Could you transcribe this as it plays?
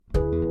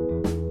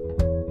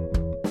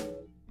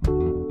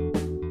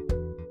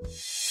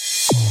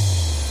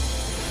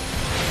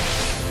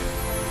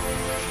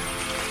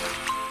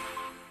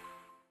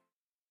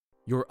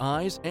Your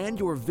eyes and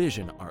your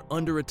vision are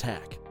under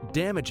attack.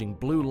 Damaging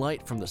blue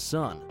light from the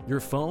sun, your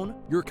phone,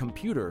 your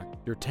computer,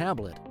 your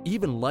tablet,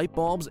 even light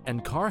bulbs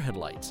and car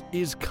headlights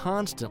is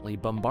constantly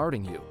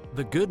bombarding you.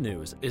 The good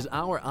news is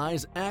our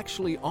eyes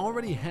actually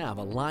already have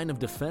a line of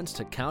defense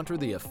to counter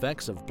the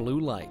effects of blue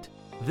light.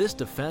 This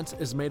defense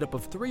is made up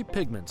of 3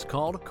 pigments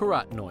called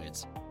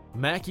carotenoids.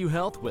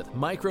 MacuHealth with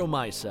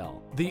Micromicelle,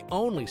 the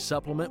only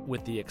supplement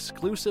with the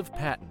exclusive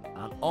patent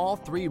on all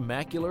 3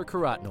 macular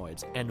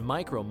carotenoids and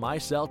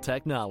Micromicelle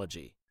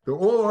technology. The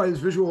All Eyes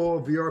Visual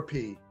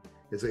VRP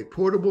is a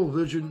portable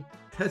vision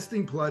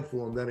testing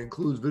platform that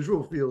includes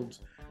visual fields,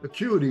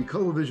 acuity,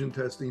 color vision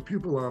testing,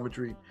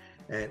 pupillometry,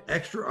 and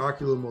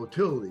extraocular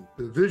motility.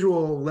 The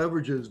visual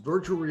leverages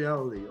virtual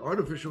reality,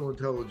 artificial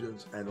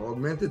intelligence, and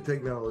augmented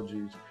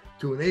technologies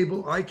to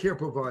enable eye care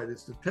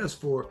providers to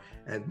test for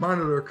and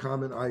monitor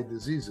common eye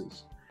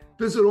diseases.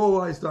 Visit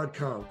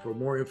alleyes.com for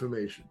more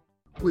information.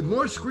 With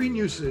more screen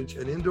usage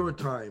and indoor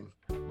time,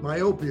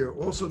 myopia,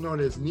 also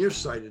known as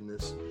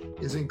nearsightedness,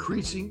 is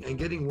increasing and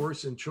getting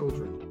worse in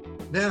children.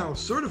 Now,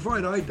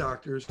 certified eye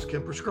doctors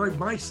can prescribe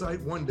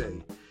MiSight One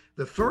Day,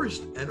 the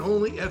first and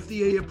only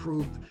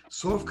FDA-approved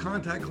soft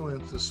contact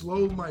lens to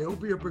slow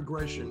myopia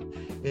progression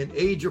in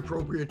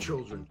age-appropriate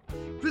children.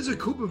 Visit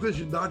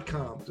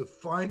CooperVision.com to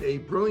find a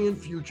Brilliant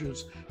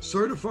Futures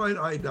certified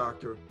eye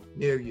doctor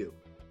near you.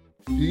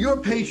 Do your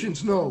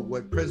patients know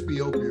what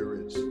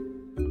presbyopia is?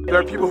 There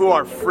are people who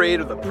are afraid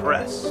of the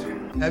press.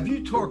 Have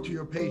you talked to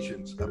your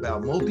patients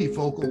about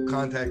multifocal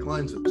contact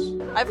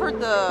lenses? I've heard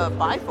the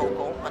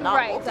bifocal, but not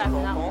multifocal.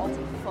 Exactly, not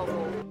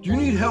multifocal. Do you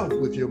need help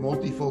with your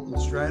multifocal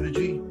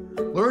strategy?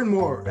 Learn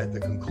more at the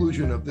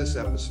conclusion of this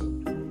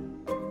episode.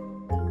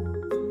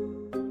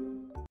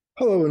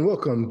 Hello and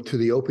welcome to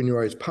the Open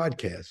Your Eyes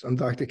podcast. I'm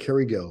Dr.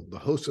 Kerry Gill, the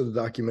host of the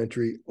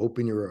documentary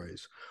Open Your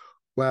Eyes.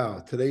 Wow,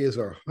 today is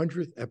our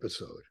 100th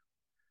episode.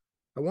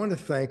 I want to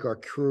thank our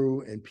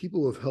crew and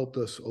people who have helped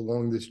us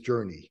along this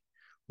journey.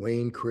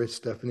 Wayne, Chris,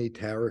 Stephanie,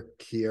 Tara,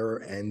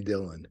 Kiera, and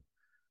Dylan.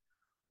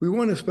 We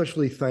want to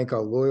especially thank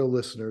our loyal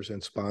listeners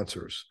and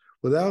sponsors.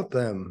 Without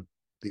them,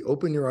 the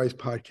Open Your Eyes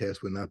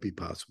podcast would not be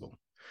possible.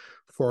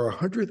 For our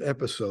 100th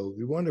episode,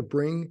 we want to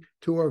bring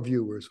to our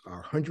viewers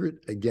our 100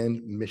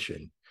 Again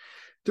mission.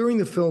 During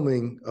the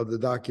filming of the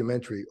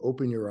documentary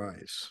Open Your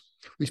Eyes,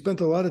 we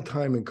spent a lot of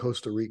time in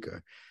Costa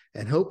Rica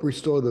and helped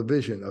restore the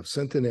vision of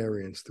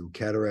centenarians through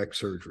cataract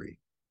surgery.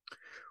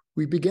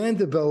 We began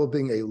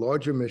developing a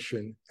larger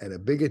mission and a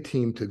bigger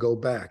team to go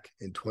back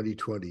in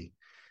 2020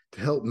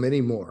 to help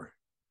many more,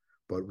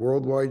 but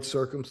worldwide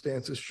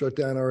circumstances shut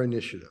down our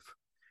initiative.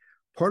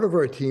 Part of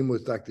our team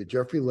was Dr.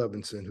 Jeffrey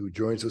Levenson, who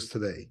joins us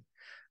today,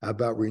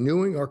 about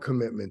renewing our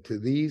commitment to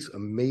these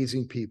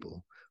amazing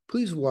people.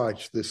 Please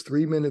watch this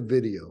 3-minute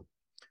video,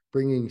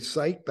 bringing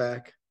sight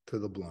back to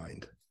the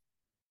blind.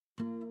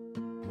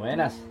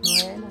 Buenas.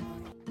 Buenas.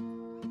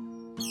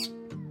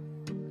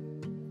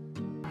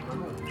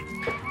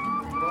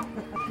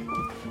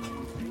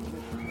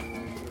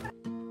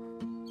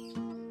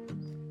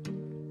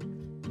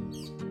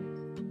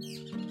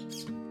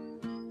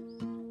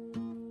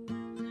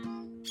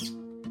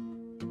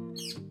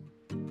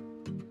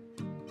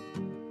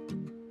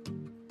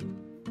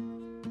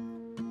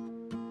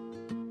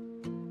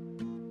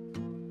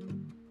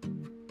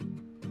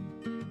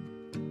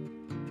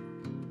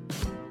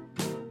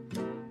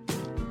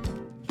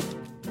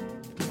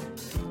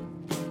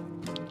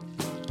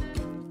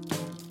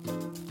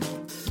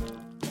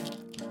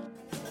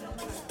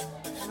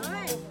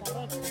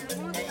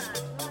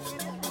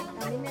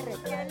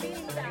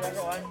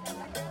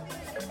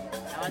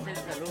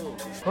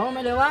 ¿Cómo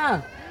me le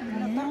va?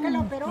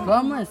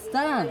 ¿Cómo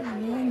está?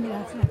 Bien,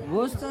 gracias.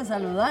 Gusto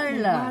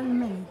saludarla.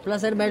 Igualmente.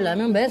 Placer verla.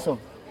 Dame un beso.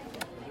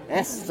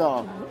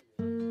 Eso.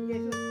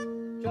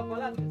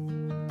 Chocolates.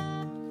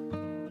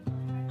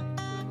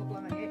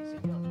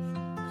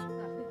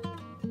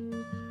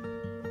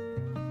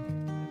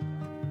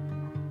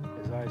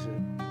 His eyes,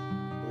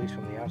 at least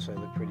from the outside,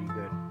 look pretty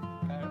good.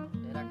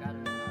 Era caro.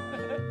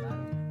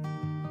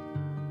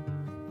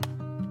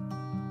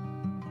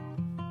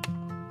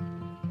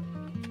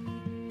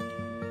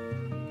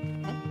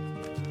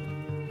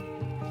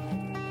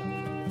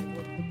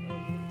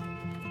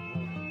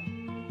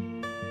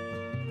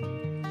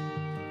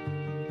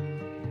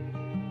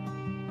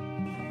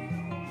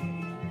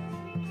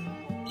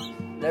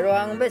 Le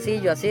roban un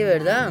besillo así,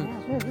 ¿verdad?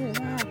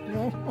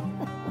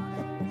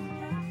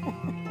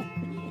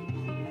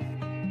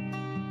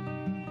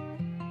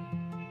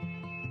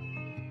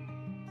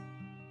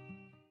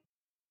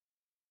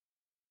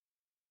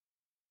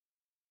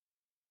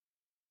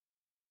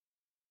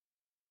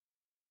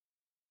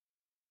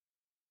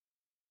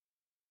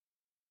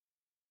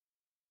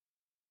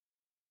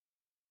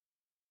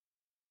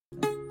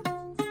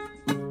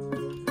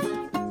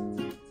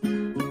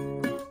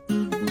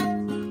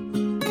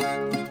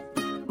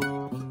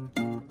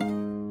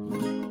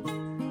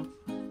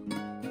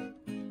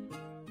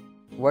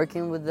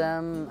 Working with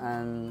them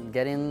and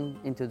getting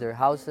into their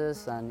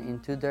houses and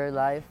into their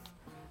life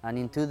and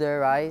into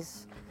their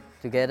eyes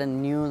to get a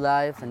new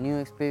life, a new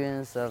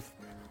experience of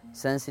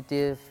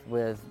sensitive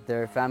with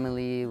their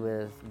family,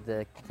 with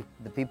the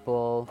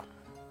people,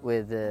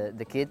 with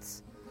the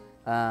kids.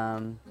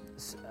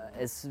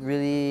 It's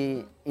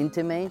really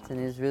intimate and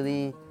it's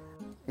really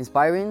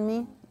inspiring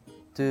me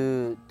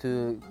to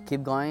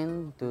keep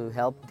going, to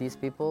help these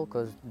people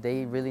because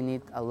they really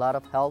need a lot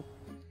of help.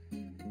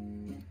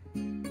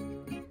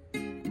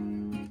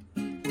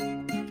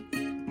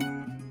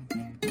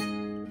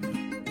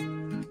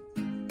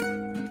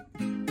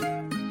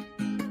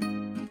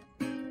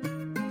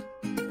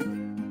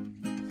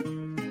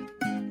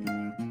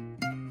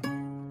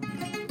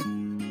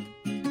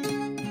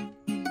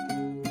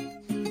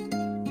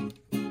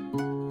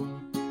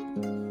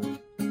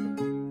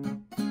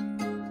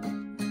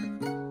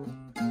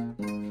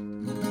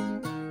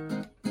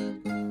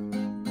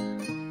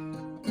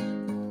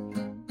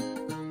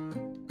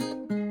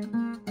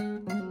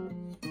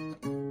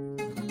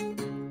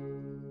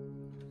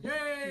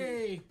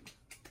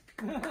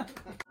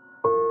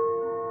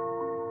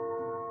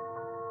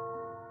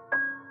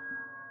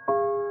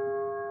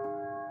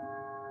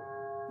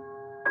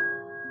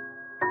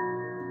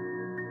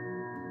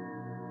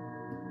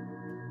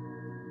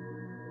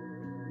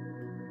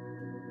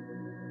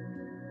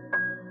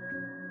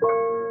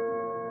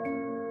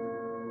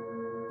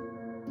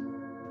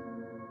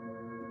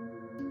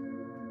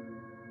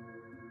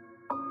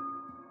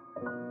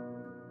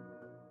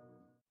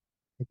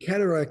 A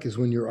cataract is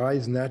when your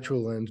eye's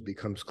natural lens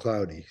becomes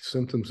cloudy.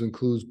 Symptoms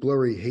include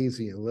blurry,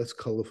 hazy, and less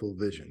colorful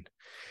vision.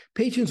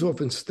 Patients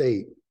often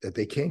state that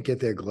they can't get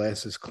their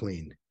glasses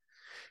clean.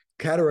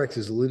 Cataract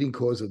is the leading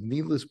cause of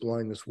needless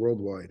blindness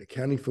worldwide,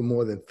 accounting for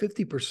more than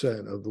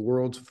 50% of the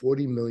world's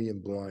 40 million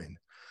blind.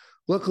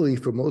 Luckily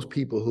for most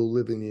people who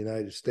live in the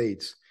United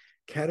States,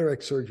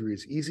 cataract surgery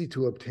is easy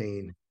to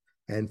obtain,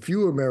 and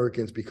few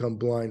Americans become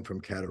blind from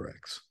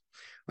cataracts.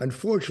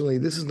 Unfortunately,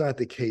 this is not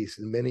the case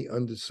in many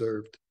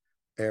underserved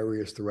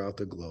areas throughout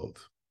the globe.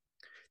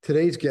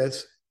 Today's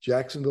guest,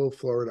 Jacksonville,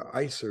 Florida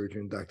eye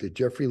surgeon, Dr.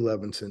 Jeffrey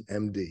Levenson,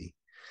 MD.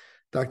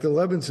 Dr.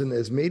 Levenson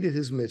has made it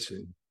his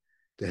mission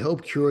to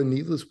help cure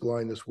needless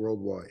blindness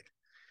worldwide.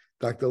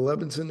 Dr.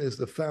 Levenson is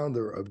the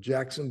founder of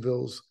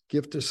Jacksonville's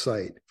Gift of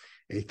Sight,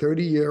 a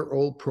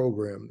 30-year-old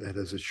program that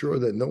has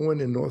assured that no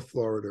one in North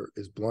Florida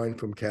is blind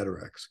from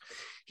cataracts.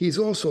 He's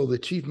also the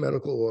chief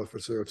medical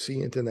officer of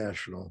See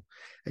International,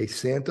 a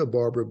Santa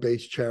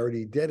Barbara-based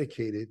charity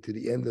dedicated to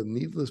the end of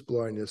needless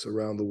blindness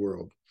around the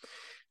world.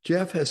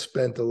 Jeff has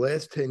spent the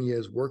last 10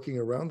 years working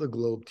around the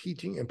globe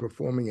teaching and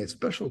performing a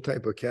special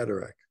type of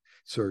cataract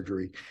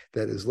surgery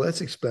that is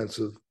less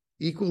expensive,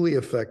 equally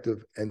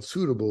effective, and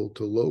suitable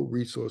to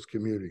low-resource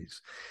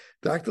communities.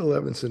 Dr.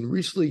 Levenson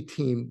recently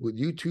teamed with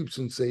YouTube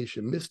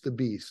sensation Mr.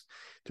 Beast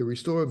to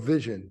restore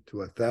vision to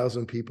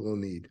 1,000 people in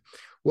need.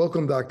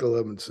 Welcome, Dr.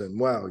 Levenson.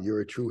 Wow,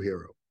 you're a true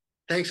hero.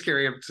 Thanks,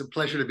 Gary. It's a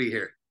pleasure to be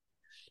here.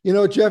 You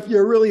know, Jeff,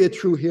 you're really a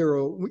true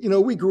hero. You know,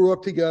 we grew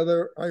up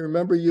together. I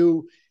remember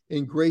you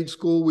in grade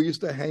school. We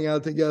used to hang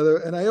out together,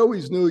 and I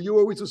always knew you were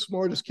always the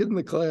smartest kid in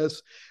the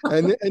class,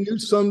 and knew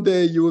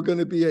someday you were going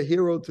to be a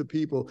hero to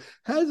people.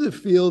 How does it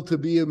feel to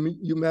be a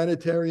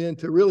humanitarian,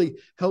 to really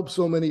help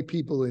so many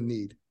people in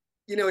need?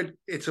 You know,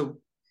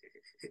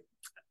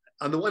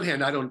 on the one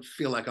hand, I don't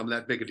feel like I'm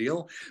that big a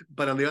deal,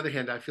 but on the other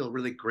hand, I feel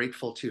really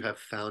grateful to have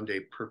found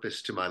a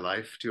purpose to my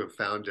life, to have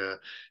found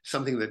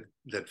something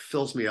that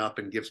fills me up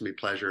and gives me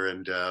pleasure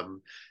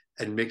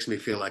and makes me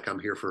feel like I'm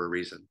here for a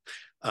reason.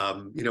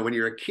 You know, when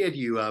you're a kid,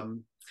 you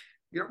don't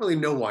really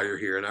know why you're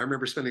here. And I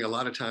remember spending a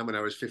lot of time when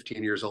I was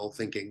 15 years old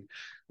thinking,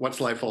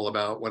 what's life all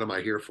about? What am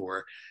I here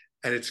for?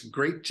 And it's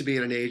great to be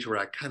at an age where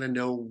I kind of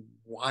know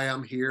why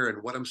I'm here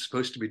and what I'm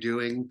supposed to be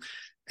doing.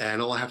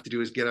 And all I have to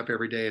do is get up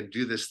every day and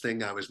do this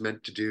thing I was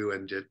meant to do.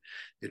 And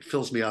it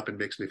fills me up and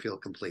makes me feel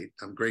complete.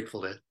 I'm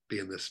grateful to be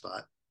in this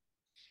spot.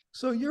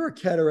 So you're a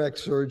cataract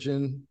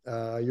surgeon.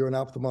 You're an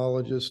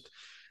ophthalmologist.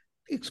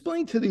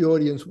 Explain to the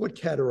audience what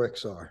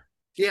cataracts are.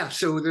 Yeah,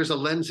 so there's a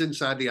lens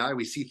inside the eye.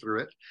 We see through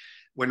it.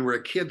 When we're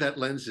a kid, that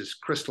lens is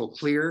crystal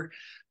clear.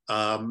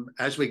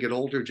 As we get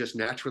older, just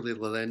naturally,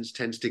 the lens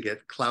tends to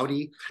get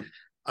cloudy.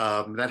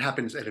 That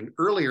happens at an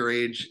earlier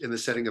age in the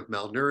setting of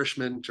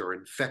malnourishment or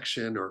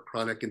infection or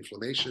chronic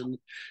inflammation.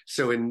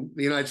 So in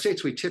the United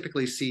States, we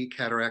typically see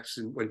cataracts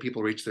when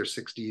people reach their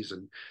 60s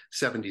and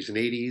 70s and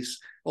 80s,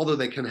 although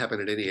they can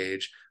happen at any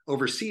age.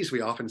 Overseas,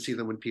 we often see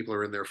them when people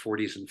are in their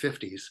 40s and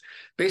 50s.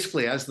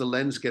 Basically, as the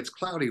lens gets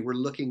cloudy, we're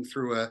looking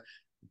through a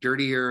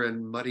dirtier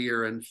and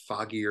muddier and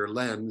foggier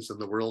lens,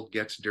 and the world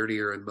gets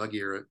dirtier and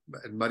muddier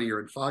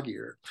and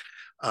foggier.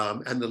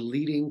 And the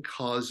leading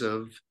cause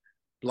of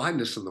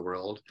blindness in the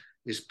world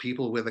is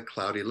people with a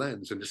cloudy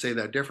lens. And to say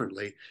that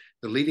differently,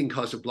 the leading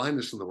cause of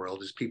blindness in the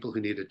world is people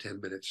who need a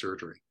 10-minute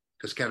surgery,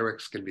 because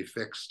cataracts can be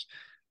fixed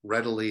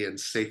readily and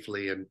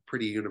safely and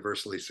pretty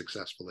universally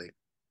successfully.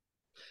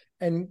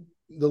 And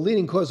the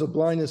leading cause of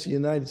blindness in the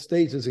United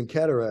States isn't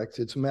cataracts,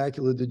 it's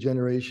macular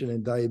degeneration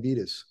and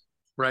diabetes.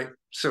 Right.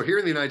 So here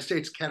in the United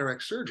States,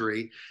 cataract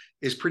surgery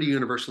is pretty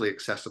universally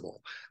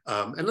accessible.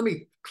 And let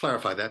me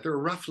clarify that. There are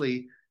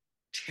roughly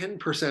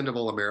 10% of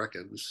all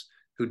Americans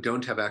who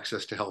don't have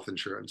access to health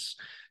insurance.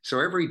 So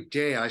every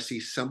day I see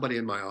somebody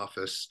in my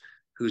office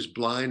who's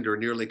blind or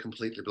nearly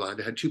completely blind.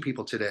 I had two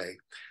people today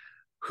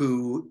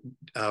who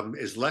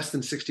is less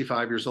than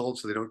 65 years old,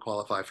 so they don't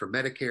qualify for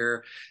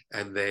Medicare.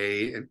 And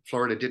in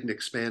Florida didn't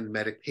expand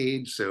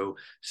Medicaid, so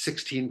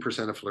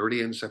 16% of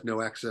Floridians have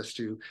no access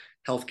to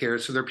healthcare.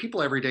 So there are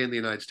people every day in the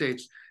United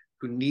States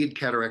who need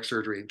cataract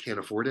surgery and can't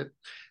afford it.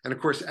 And of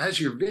course, as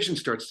your vision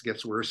starts to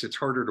get worse, it's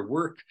harder to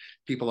work.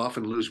 People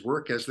often lose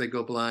work as they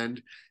go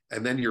blind,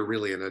 and then you're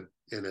really in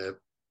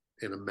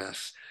a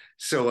mess.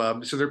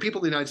 So there are people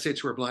in the United States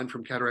who are blind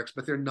from cataracts,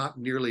 but they're not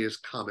nearly as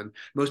common.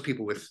 Most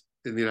people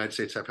in the United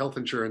States have health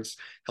insurance.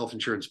 Health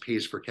insurance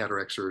pays for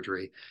cataract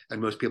surgery,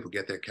 and most people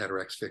get their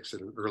cataracts fixed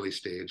at an early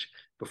stage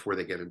before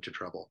they get into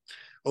trouble.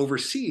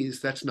 Overseas,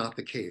 that's not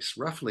the case.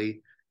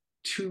 Roughly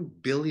 2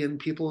 billion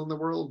people in the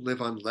world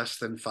live on less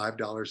than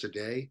 $5 a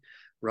day.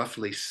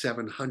 Roughly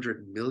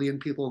 700 million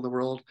people in the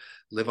world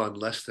live on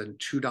less than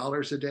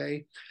 $2 a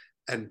day.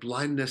 And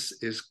blindness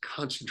is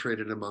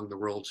concentrated among the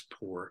world's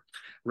poor.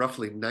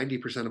 Roughly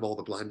 90% of all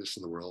the blindness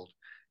in the world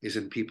is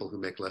in people who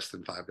make less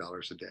than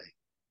 $5 a day.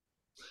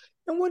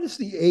 And what is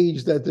the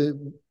age that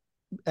the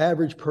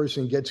average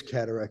person gets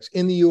cataracts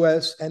in the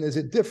US? And is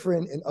it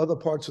different in other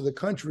parts of the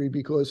country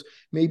because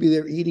maybe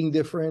they're eating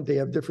different, they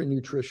have different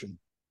nutrition?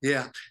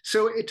 Yeah,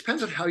 so it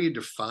depends on how you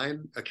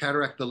define a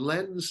cataract. The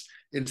lens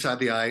inside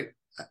the eye,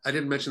 I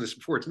didn't mention this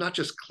before, it's not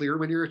just clear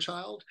when you're a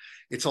child,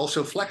 it's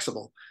also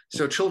flexible.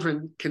 So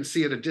children can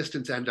see at a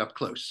distance and up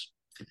close.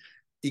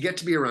 You get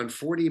to be around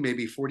 40,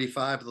 maybe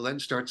 45, the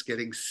lens starts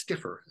getting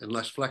stiffer and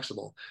less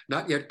flexible.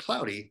 Not yet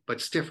cloudy,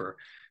 but stiffer.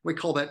 We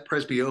call that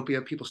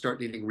presbyopia. People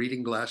start needing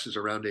reading glasses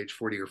around age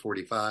 40 or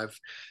 45.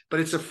 But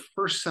it's a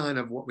first sign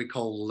of what we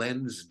call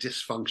lens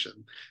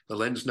dysfunction, the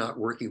lens not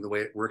working the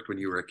way it worked when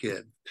you were a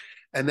kid.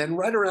 And then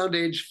right around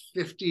age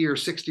 50 or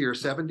 60 or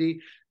 70,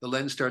 the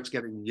lens starts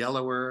getting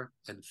yellower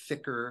and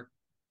thicker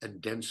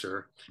and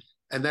denser.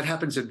 And that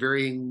happens at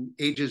varying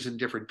ages in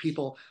different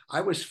people.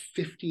 I was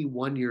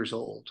 51 years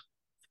old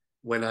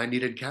when I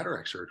needed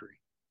cataract surgery.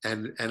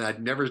 And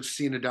I'd never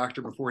seen a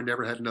doctor before,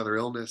 never had another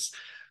illness.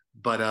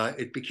 But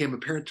it became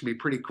apparent to me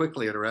pretty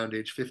quickly at around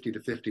age 50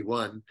 to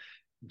 51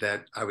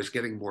 that I was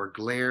getting more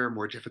glare,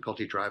 more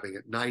difficulty driving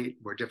at night,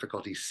 more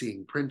difficulty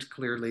seeing print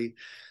clearly.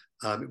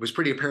 It was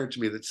pretty apparent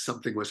to me that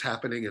something was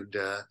happening,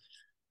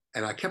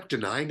 and I kept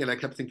denying it. I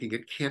kept thinking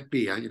it can't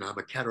be. I'm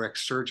a cataract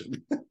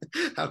surgeon.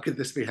 How could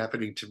this be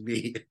happening to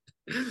me?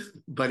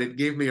 But it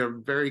gave me a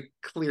very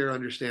clear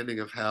understanding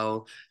of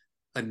how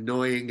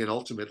annoying and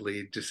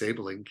ultimately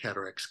disabling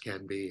cataracts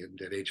can be. And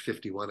at age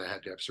 51, I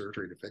had to have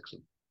surgery to fix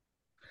them.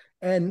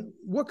 And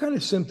what kind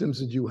of symptoms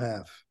did you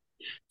have?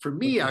 For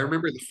me, I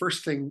remember the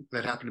first thing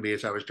that happened to me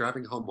is I was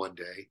driving home one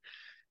day,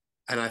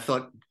 and I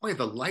thought, boy,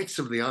 the lights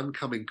of the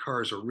oncoming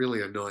cars are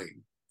really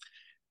annoying.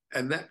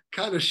 And that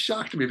kind of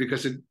shocked me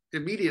because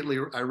immediately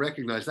I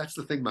recognized that's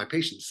the thing my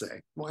patients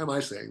say. Why am I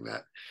saying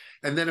that?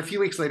 And then a few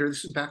weeks later,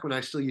 this is back when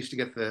I still used to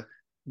get the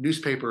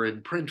newspaper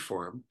in print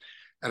form.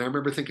 And I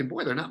remember thinking,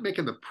 boy, they're not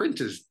making the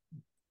print as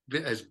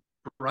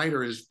bright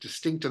or as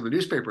distinct in the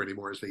newspaper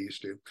anymore as they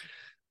used to.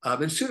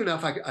 And soon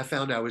enough, I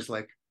found I was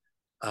like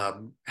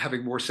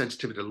having more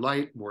sensitivity to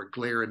light, more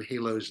glare and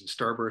halos and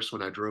starbursts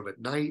when I drove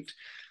at night.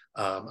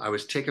 I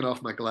was taking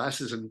off my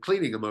glasses and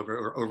cleaning them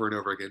over and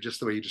over again, just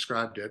the way you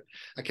described it.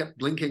 I kept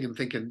blinking and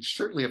thinking,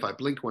 certainly if I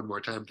blink one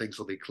more time, things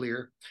will be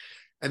clear.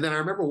 And then I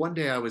remember one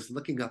day I was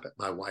looking up at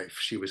my wife.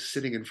 She was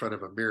sitting in front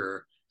of a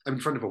mirror, in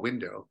front of a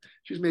window.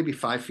 She was maybe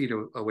 5 feet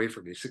away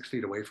from me, 6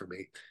 feet away from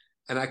me.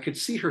 And I could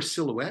see her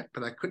silhouette,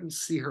 but I couldn't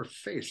see her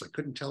face. I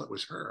couldn't tell it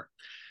was her.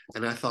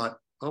 And I thought,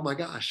 oh my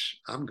gosh,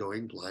 I'm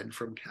going blind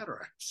from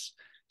cataracts.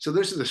 So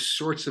those are the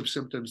sorts of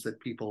symptoms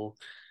that people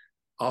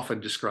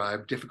often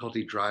describe: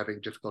 difficulty driving,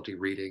 difficulty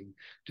reading,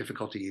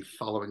 difficulty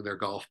following their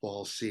golf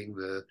ball, seeing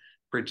the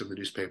print in the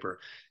newspaper.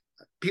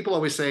 People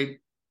always say,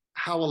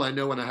 how will I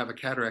know when I have a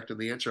cataract? And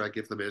the answer I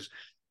give them is,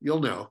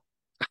 you'll know.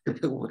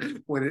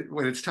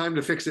 when it's time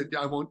to fix it,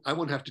 I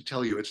won't have to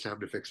tell you it's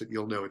time to fix it.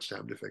 You'll know it's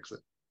time to fix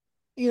it.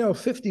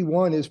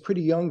 51 is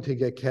pretty young to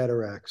get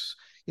cataracts.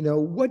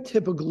 What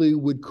typically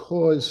would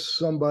cause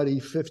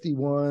somebody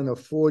 51 or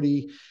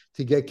 40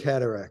 to get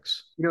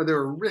cataracts? There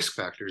are risk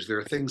factors. There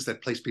are things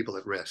that place people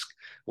at risk.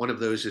 One of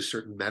those is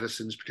certain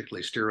medicines,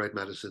 particularly steroid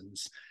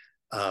medicines.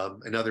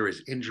 Another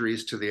is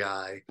injuries to the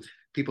eye.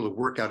 People who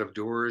work out of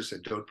doors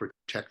and don't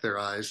protect their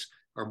eyes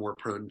are more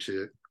prone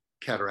to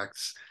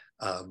cataracts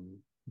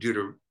due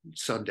to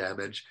sun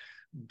damage.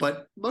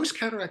 But most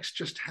cataracts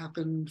just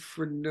happen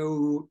for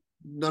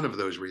none of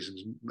those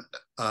reasons.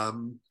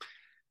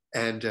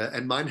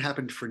 And mine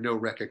happened for no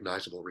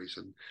recognizable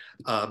reason.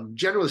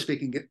 Generally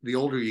speaking, the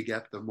older you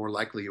get, the more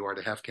likely you are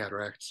to have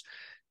cataracts.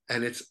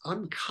 And it's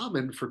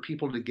uncommon for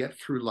people to get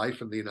through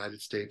life in the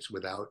United States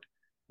without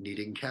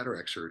needing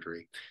cataract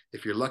surgery.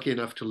 If you're lucky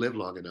enough to live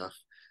long enough,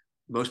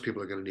 most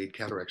people are going to need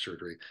cataract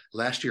surgery.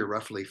 Last year,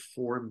 roughly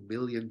 4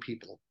 million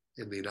people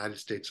in the United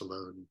States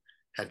alone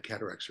had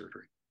cataract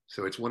surgery.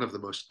 So it's one of the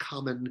most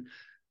common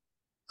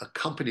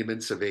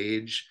accompaniments of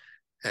age.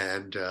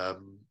 and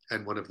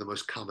one of the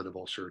most common of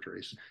all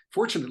surgeries.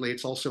 Fortunately,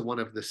 it's also one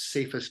of the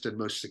safest and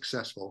most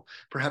successful,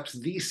 perhaps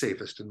the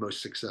safest and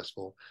most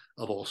successful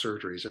of all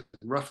surgeries. And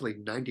roughly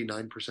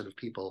 99% of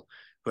people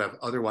who have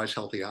otherwise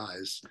healthy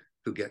eyes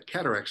who get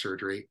cataract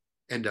surgery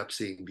end up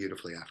seeing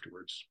beautifully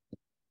afterwards.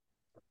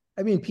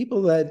 I mean,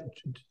 people that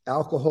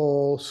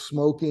alcohol,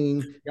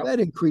 smoking, that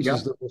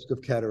increases the risk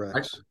of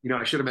cataracts.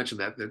 I should have mentioned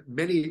that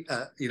many,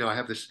 I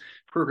have this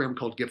program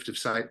called Gift of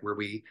Sight where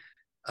we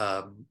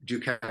do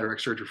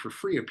cataract surgery for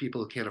free of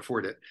people who can't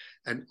afford it.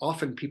 And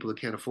often people who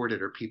can't afford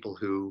it are people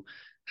who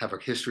have a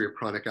history of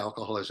chronic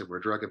alcoholism or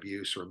drug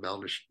abuse or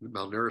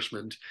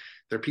malnourishment.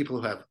 They're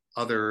people who have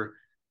other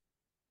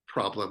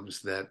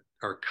problems that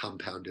are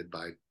compounded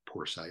by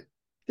poor sight.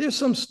 There's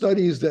some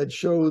studies that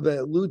show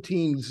that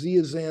lutein,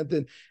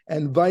 zeaxanthin,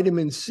 and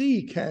vitamin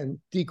C can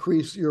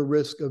decrease your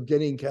risk of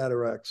getting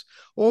cataracts.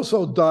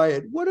 Also,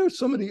 diet. What are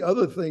some of the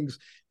other things,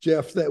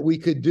 Jeff, that we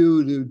could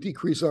do to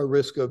decrease our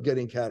risk of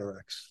getting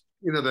cataracts?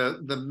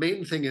 The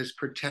main thing is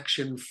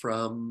protection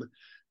from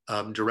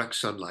direct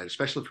sunlight,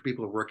 especially for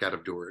people who work out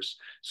of doors.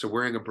 So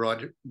wearing a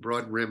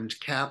broad-rimmed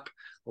cap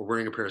or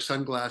wearing a pair of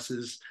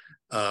sunglasses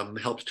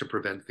helps to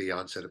prevent the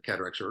onset of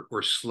cataracts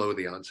or slow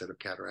the onset of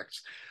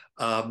cataracts.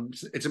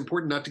 It's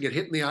important not to get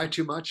hit in the eye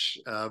too much.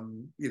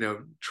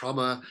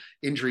 Trauma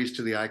injuries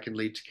to the eye can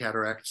lead to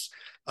cataracts.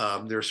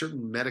 There are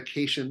certain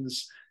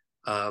medications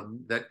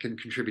that can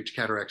contribute to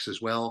cataracts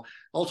as well.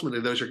 Ultimately,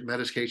 those are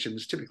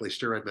medications, typically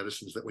steroid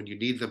medicines, that when you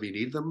need them, you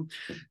need them.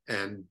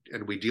 And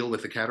we deal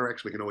with the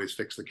cataracts. We can always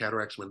fix the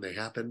cataracts when they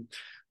happen.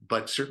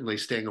 But certainly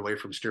staying away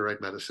from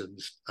steroid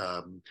medicines,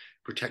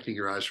 protecting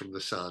your eyes from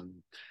the sun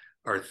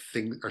are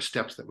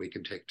steps that we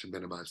can take to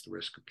minimize the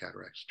risk of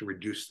cataracts, to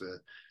reduce the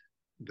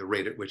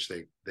rate at which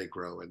they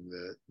grow and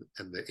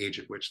the age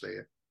at which they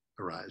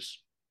arise.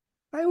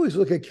 I always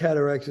look at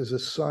cataracts as a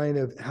sign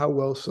of how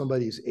well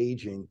somebody's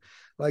aging.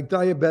 Like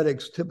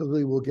diabetics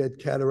typically will get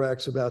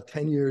cataracts about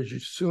 10 years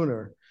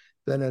sooner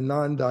than a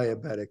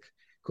non-diabetic,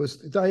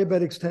 because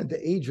diabetics tend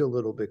to age a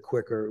little bit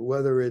quicker,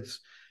 whether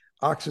it's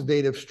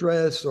oxidative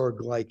stress or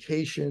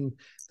glycation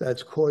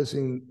that's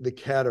causing the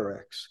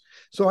cataracts.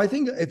 So I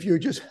think if you're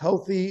just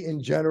healthy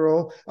in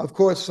general, of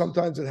course,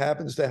 sometimes it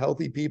happens to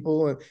healthy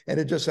people, and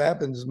it just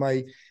happens.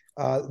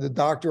 The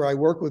doctor I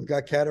work with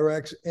got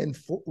cataracts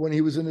when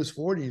he was in his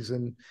 40s,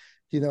 and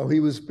he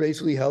was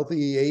basically healthy.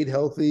 He ate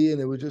healthy,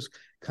 and it was just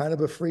kind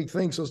of a freak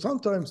thing. So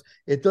sometimes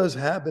it does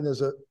happen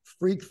as a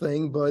freak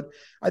thing, but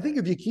I think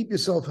if you keep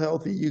yourself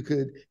healthy, you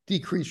could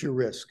decrease your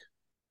risk.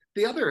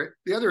 The other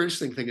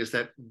interesting thing is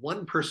that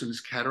one person's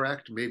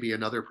cataract may be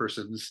another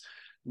person's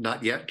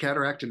not yet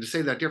cataract. And to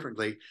say that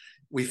differently,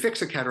 we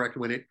fix a cataract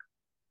when it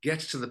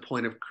gets to the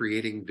point of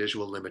creating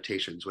visual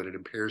limitations, when it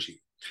impairs you.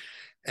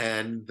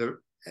 And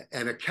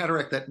a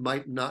cataract that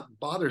might not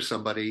bother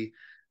somebody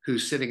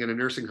who's sitting in a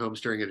nursing home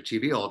staring at a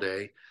TV all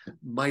day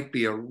might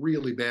be a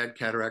really bad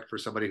cataract for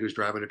somebody who's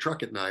driving a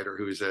truck at night, or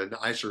who's an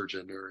eye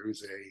surgeon, or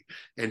who's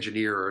a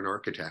engineer or an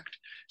architect.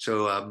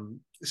 So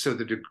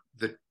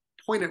the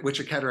point at which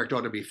a cataract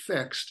ought to be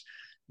fixed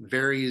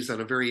varies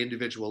on a very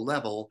individual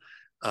level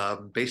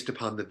based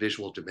upon the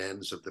visual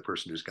demands of the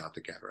person who's got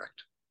the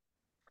cataract.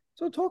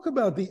 So talk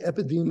about the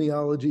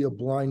epidemiology of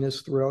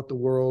blindness throughout the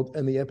world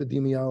and the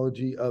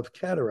epidemiology of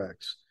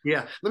cataracts.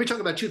 Yeah, let me talk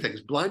about two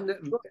things: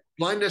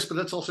 blindness, but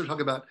let's also talk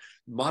about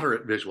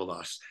moderate visual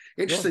loss.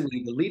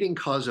 Interestingly, the leading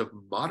cause of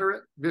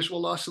moderate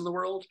visual loss in the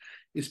world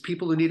is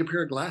people who need a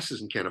pair of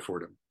glasses and can't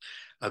afford them.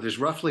 There's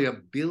roughly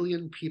 1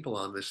 billion people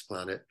on this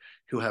planet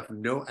who have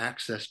no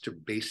access to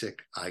basic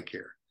eye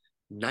care.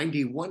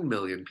 91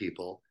 million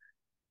people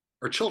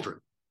are children.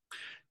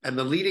 And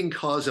the leading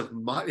cause of,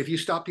 if you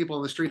stop people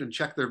on the street and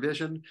check their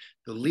vision,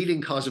 the leading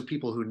cause of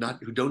people who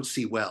don't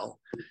see well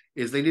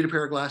is they need a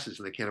pair of glasses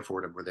and they can't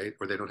afford them, or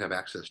they don't have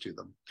access to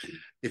them.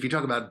 If you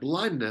talk about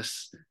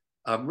blindness,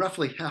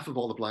 roughly half of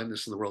all the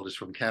blindness in the world is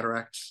from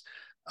cataracts.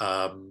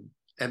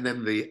 And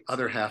then the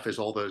other half is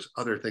all those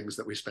other things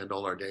that we spend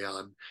all our day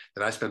on,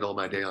 that I spend all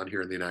my day on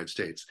here in the United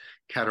States: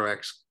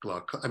 cataracts,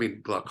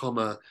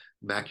 glaucoma,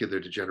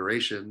 macular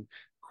degeneration,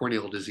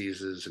 corneal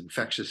diseases,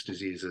 infectious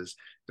diseases.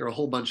 There are a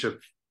whole bunch of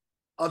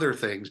other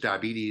things,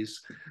 diabetes,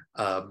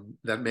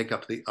 that make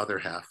up the other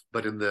half.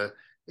 But in the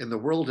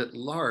world at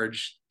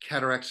large,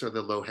 cataracts are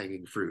the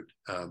low-hanging fruit.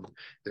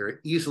 They're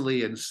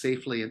easily and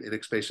safely and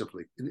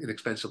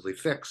inexpensively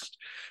fixed.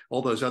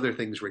 All those other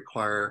things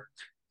require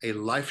a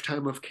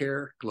lifetime of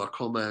care: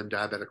 glaucoma and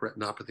diabetic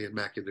retinopathy and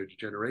macular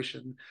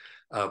degeneration.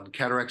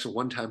 Cataracts, a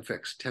one-time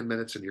fix, 10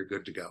 minutes and you're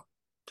good to go.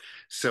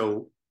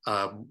 So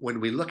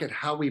when we look at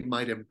how we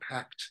might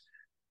impact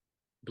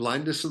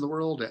blindness in the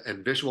world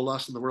and visual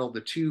loss in the world,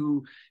 the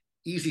two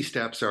easy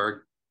steps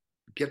are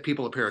get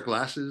people a pair of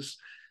glasses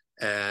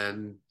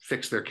and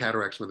fix their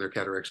cataracts when their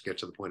cataracts get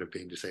to the point of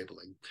being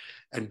disabling.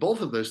 And both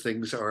of those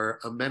things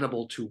are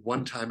amenable to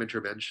one-time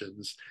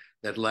interventions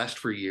that last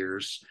for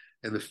years.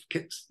 In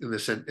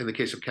the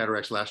case of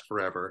cataracts, last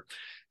forever.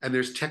 And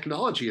there's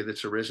technology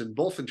that's arisen,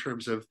 both in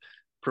terms of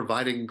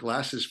providing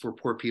glasses for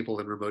poor people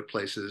in remote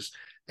places,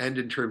 and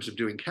in terms of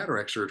doing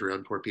cataract surgery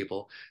on poor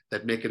people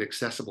that make it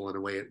accessible in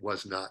a way it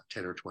was not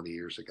 10 or 20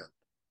 years ago.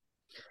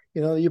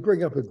 You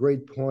bring up a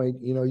great point.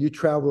 You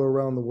travel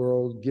around the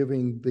world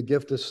giving the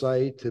gift of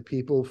sight to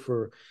people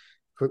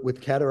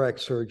with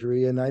cataract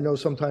surgery. And I know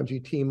sometimes you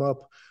team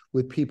up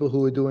with people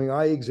who are doing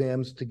eye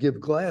exams to give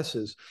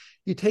glasses.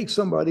 You take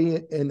somebody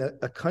in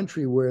a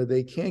country where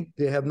they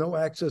have no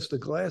access to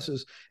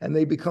glasses, and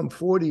they become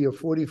 40 or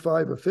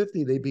 45 or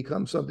 50, they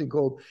become something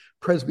called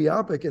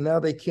presbyopic, and now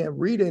they can't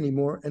read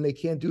anymore and they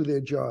can't do their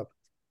job.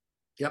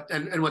 Yep.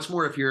 And what's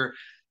more, if you're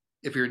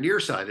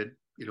nearsighted,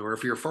 or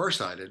if you're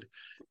farsighted,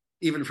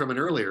 even from an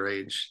earlier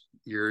age,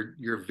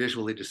 you're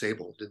visually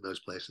disabled in those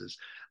places.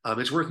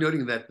 It's worth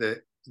noting that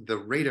the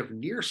rate of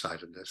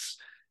nearsightedness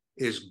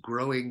is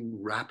growing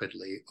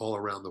rapidly all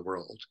around the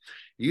world.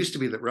 It used to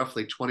be that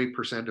roughly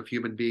 20% of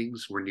human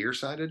beings were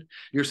nearsighted.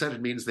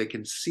 Nearsighted means they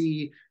can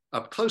see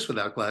up close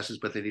without glasses,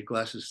 but they need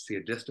glasses to see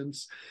a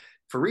distance.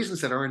 For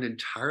reasons that aren't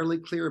entirely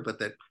clear, but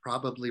that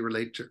probably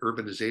relate to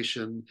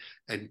urbanization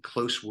and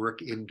close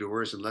work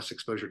indoors and less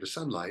exposure to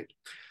sunlight,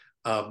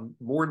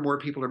 more and more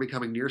people are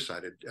becoming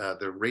nearsighted.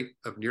 The rate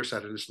of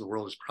nearsightedness in the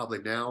world is probably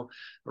now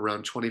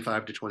around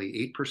 25 to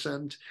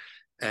 28%,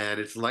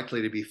 and it's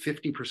likely to be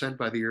 50%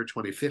 by the year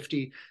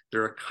 2050.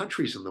 There are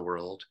countries in the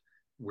world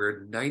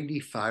where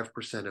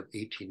 95% of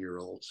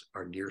 18-year-olds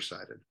are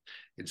nearsighted.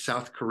 In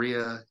South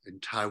Korea,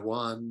 in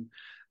Taiwan,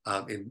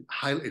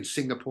 in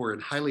Singapore, in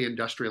highly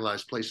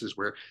industrialized places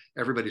where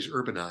everybody's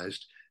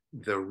urbanized,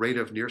 the rate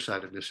of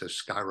nearsightedness has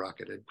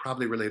skyrocketed,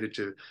 probably related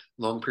to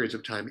long periods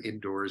of time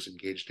indoors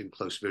engaged in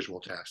close visual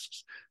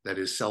tasks, that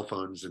is cell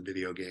phones and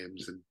video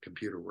games and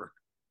computer work.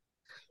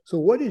 So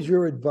what is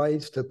your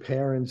advice to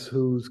parents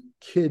whose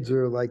kids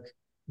are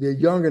they're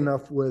young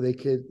enough where they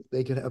could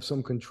have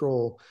some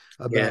control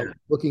about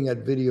looking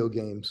at video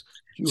games?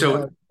 Do you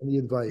have any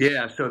advice?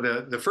 Yeah, so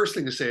the first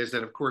thing to say is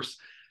that, of course,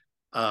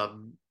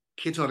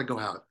 kids ought to go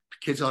out.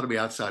 Kids ought to be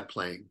outside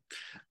playing.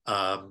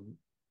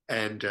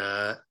 And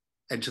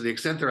to the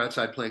extent they're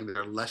outside playing,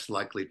 they're less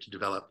likely to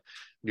develop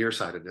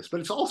nearsightedness. But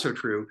it's also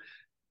true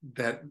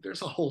that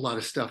there's a whole lot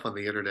of stuff on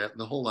the internet and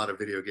a whole lot of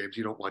video games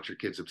you don't want your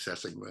kids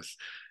obsessing with.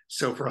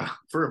 So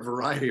for a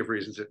variety of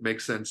reasons, it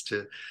makes sense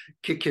to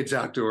kick kids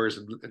outdoors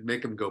and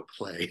make them go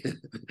play.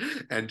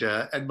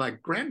 And my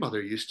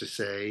grandmother used to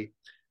say,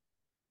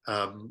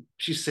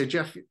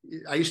 Jeff,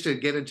 I used to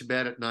get into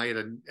bed at night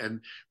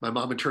and my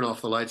mom would turn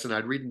off the lights and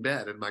I'd read in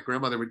bed. And my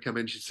grandmother would come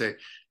in, she'd say,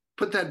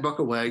 put that book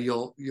away,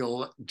 you'll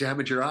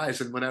damage your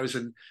eyes. And when I was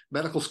in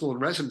medical school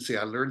and residency,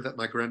 I learned that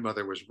my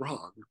grandmother was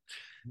wrong,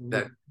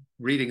 that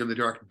reading in the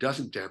dark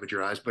doesn't damage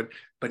your eyes. But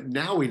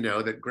now we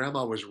know that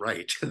grandma was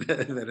right,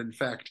 that in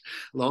fact,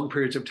 long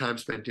periods of time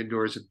spent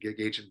indoors and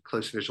engaged in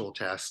close visual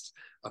tasks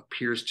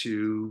appears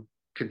to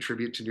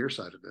contribute to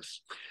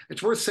nearsightedness.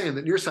 It's worth saying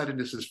that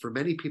nearsightedness is for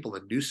many people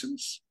a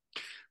nuisance,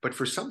 but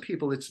for some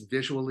people it's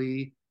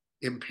visually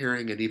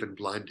impairing and even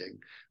blinding.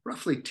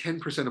 Roughly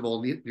 10% of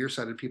all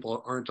nearsighted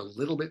people aren't a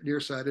little bit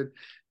nearsighted.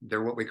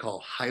 They're what we call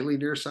highly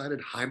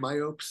nearsighted, high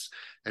myopes.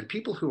 And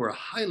people who are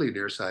highly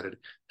nearsighted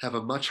have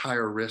a much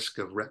higher risk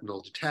of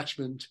retinal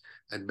detachment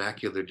and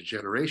macular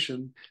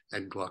degeneration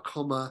and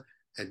glaucoma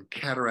and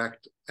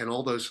cataract and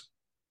all those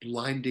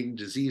blinding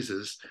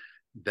diseases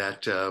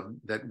that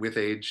with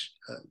age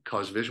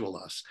cause visual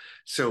loss.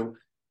 So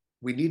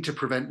we need to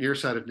prevent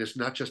nearsightedness,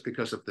 not just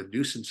because of the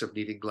nuisance of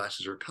needing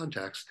glasses or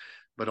contacts,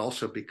 but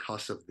also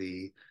because of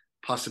the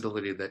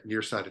possibility that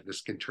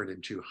nearsightedness can turn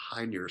into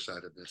high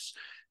nearsightedness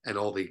and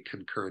all the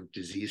concurrent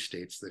disease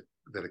states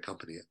that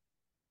accompany it.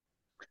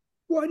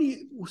 Why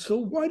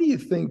do you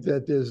think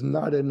that there's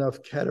not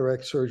enough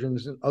cataract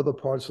surgeons in other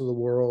parts of the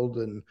world,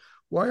 and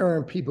why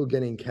aren't people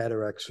getting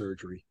cataract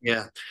surgery?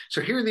 Yeah. So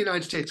here in the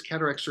United States,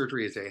 cataract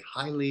surgery is a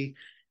highly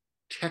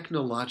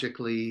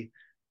technologically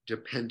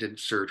dependent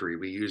surgery.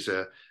 We use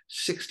a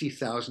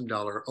 $60,000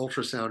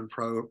 ultrasound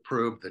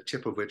probe, the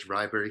tip of which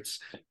vibrates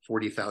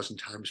 40,000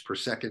 times per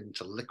second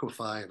to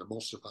liquefy and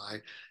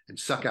emulsify and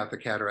suck out the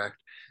cataract.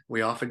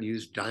 We often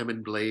use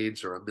diamond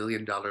blades or $1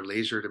 million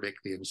laser to make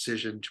the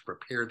incision to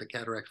prepare the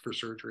cataract for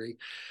surgery.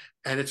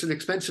 And it's an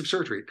expensive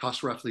surgery. It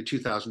costs roughly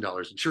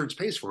 $2,000. Insurance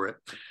pays for it,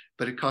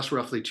 but it costs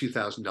roughly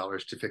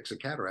 $2,000 to fix a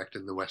cataract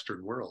in the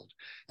Western world.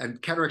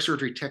 And cataract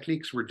surgery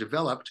techniques were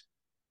developed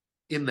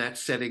in that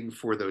setting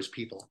for those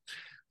people.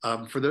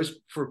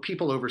 For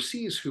people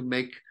overseas who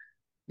make,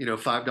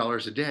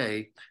 $5 a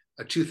day,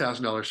 a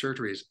 $2,000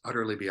 surgery is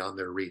utterly beyond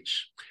their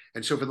reach.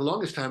 And so for the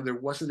longest time, there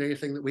wasn't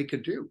anything that we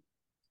could do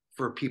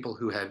for people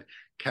who had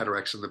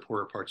cataracts in the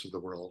poorer parts of the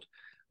world.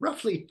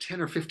 Roughly 10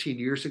 or 15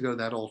 years ago,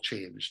 that all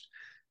changed.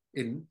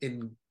 In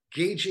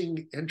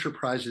engaging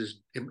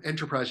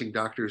enterprising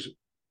doctors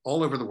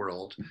all over the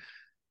world,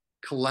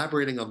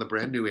 collaborating on the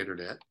brand new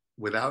internet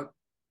without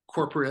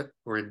corporate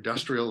or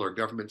industrial or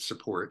government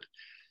support,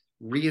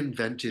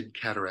 reinvented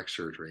cataract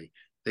surgery.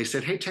 They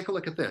said, hey, take a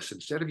look at this.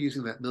 Instead of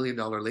using that $1 million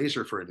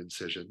laser for an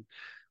incision,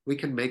 we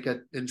can make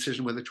an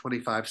incision with a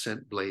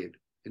 25-cent blade.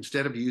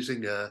 Instead of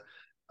using a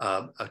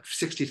a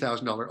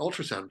 $60,000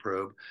 ultrasound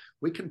probe,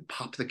 we can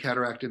pop the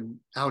cataract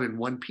out in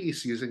one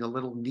piece using a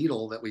little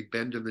needle that we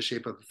bend in the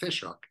shape of a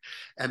fish hook.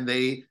 And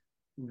they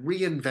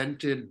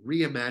reinvented,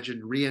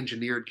 reimagined,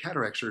 re-engineered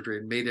cataract surgery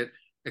and made it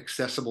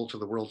accessible to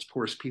the world's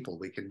poorest people.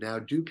 We can now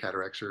do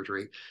cataract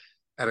surgery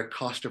at a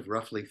cost of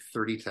roughly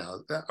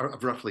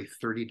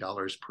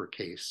 $30 per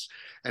case.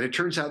 And it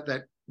turns out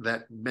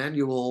that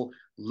manual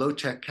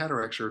low-tech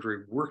cataract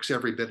surgery works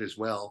every bit as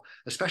well,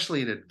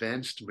 especially in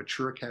advanced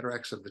mature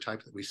cataracts of the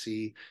type that we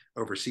see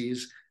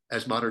overseas,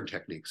 as modern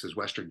techniques, as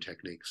Western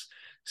techniques.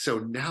 So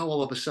now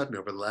all of a sudden,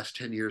 over the last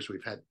 10 years,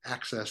 we've had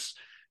access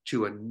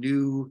to a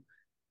new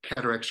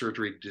cataract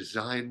surgery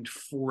designed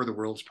for the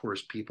world's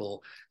poorest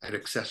people and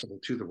accessible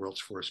to the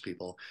world's poorest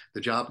people.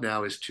 The job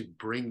now is to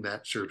bring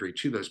that surgery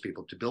to those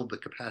people, to build the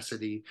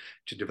capacity,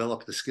 to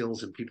develop the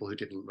skills in people who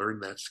didn't learn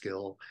that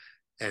skill,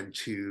 and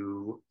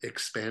to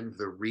expand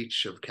the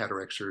reach of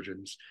cataract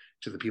surgeons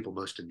to the people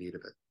most in need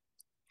of it.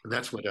 And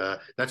that's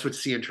what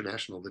See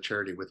International, the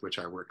charity with which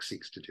I work,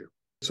 seeks to do.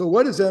 So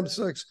what is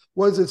M6?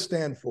 What does it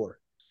stand for?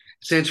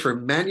 It stands for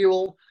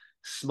Manual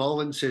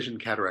Small Incision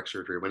Cataract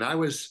Surgery. When I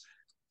was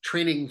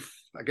training,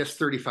 I guess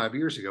 35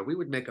 years ago, we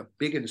would make a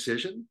big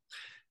incision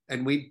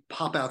and we'd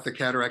pop out the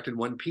cataract in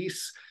one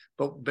piece,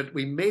 but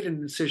we made an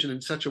incision in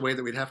such a way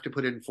that we'd have to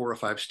put in 4 or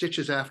 5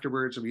 stitches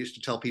afterwards. And we used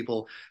to tell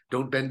people,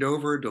 don't bend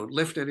over, don't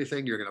lift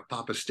anything, you're going to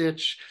pop a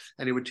stitch.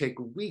 And it would take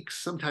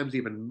weeks, sometimes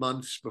even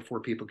months before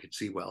people could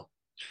see well.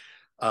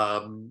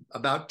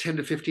 About 10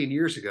 to 15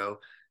 years ago,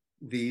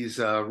 these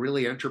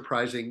really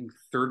enterprising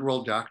third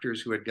world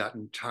doctors who had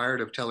gotten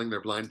tired of telling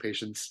their blind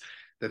patients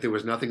that there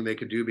was nothing they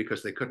could do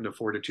because they couldn't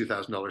afford a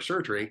 $2,000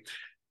 surgery,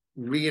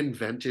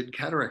 reinvented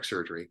cataract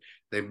surgery.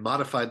 They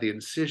modified the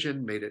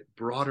incision, made it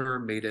broader,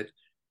 made it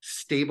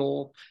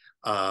stable.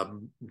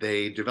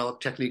 They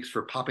developed techniques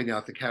for popping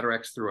out the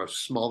cataracts through a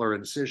smaller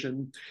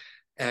incision.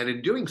 And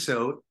in doing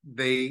so,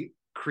 they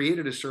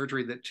created a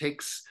surgery that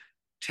takes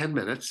 10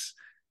 minutes,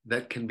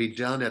 that can be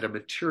done at a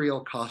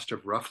material cost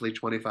of roughly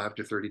 $25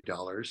 to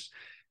 $30,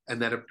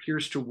 and that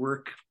appears to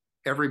work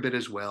every bit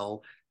as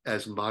well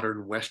as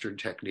modern Western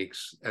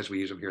techniques as we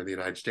use them here in the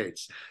United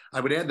States. I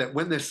would add that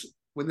when this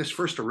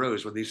first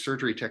arose, when these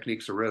surgery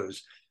techniques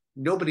arose,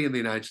 nobody in the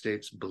United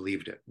States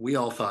believed it. We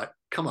all thought,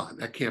 come on,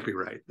 that can't be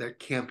right. That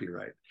can't be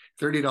right.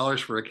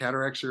 $30 for a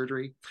cataract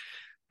surgery.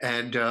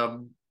 And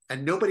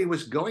nobody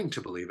was going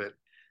to believe it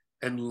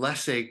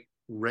unless a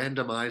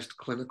randomized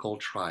clinical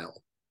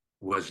trial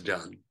was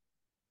done.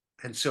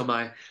 And so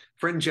my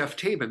friend Jeff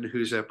Tabin,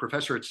 who's a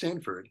professor at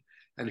Stanford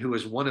and who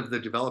was one of the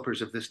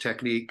developers of this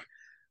technique,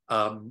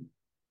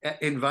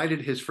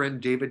 invited his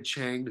friend David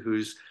Chang,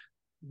 who's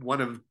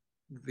one of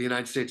the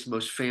United States'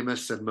 most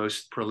famous and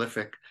most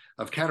prolific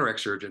of cataract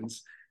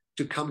surgeons,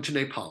 to come to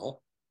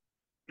Nepal.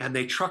 And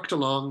they trucked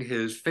along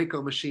his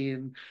phaco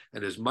machine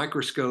and his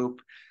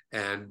microscope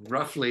and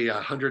roughly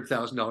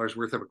 $100,000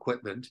 worth of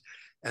equipment.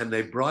 And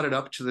they brought it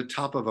up to the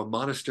top of a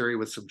monastery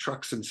with some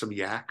trucks and some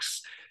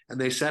yaks. And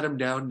they sat him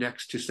down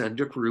next to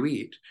Sanduk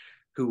Ruid,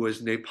 who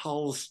was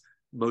Nepal's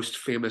most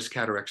famous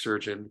cataract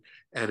surgeon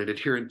and an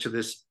adherent to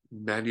this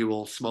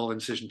manual small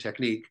incision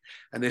technique.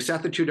 And they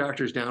sat the two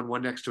doctors down,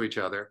 one next to each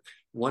other,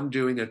 one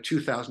doing a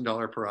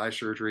 $2,000 per eye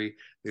surgery,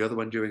 the other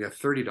one doing a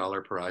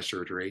 $30 per eye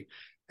surgery,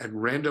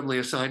 and randomly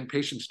assigned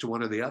patients to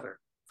one or the other.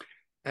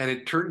 And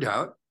it turned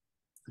out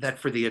that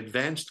for the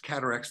advanced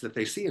cataracts that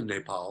they see in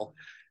Nepal,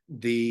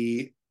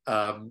 the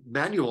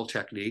manual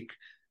technique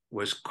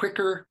was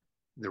quicker,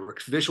 the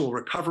visual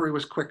recovery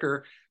was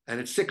quicker, and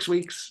at 6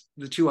 weeks,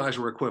 the two eyes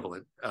were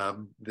equivalent.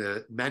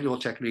 The manual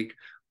technique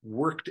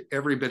worked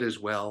every bit as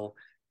well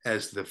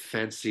as the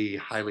fancy,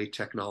 highly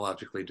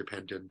technologically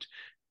dependent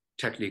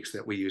techniques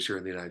that we use here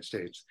in the United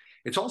States.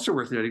 It's also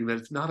worth noting that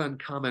it's not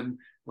uncommon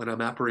when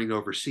I'm operating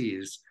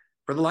overseas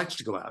for the lights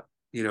to go out.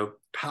 You know,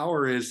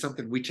 power is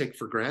something we take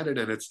for granted,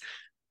 and it's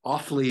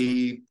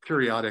awfully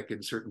periodic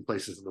in certain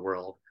places in the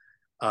world.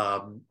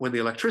 When the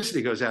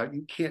electricity goes out,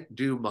 you can't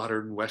do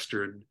modern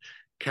Western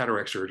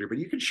cataract surgery, but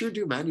you can sure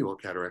do manual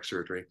cataract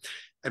surgery.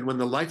 And when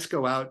the lights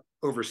go out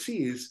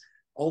overseas,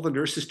 all the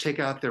nurses take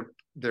out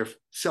their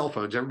cell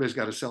phones. Everybody's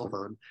got a cell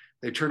phone.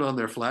 They turn on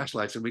their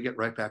flashlights and we get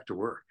right back to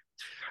work.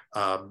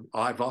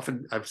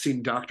 I've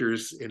seen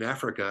doctors in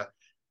Africa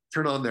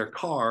turn on their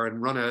car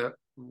and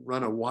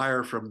run a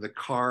wire from the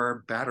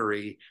car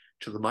battery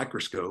to the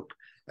microscope.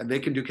 And they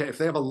can do, if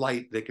they have a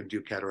light, they can do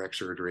cataract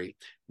surgery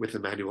with the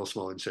manual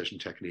small incision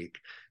technique.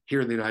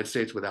 Here in the United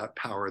States, without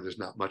power, there's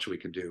not much we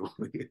can do.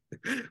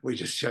 We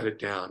just shut it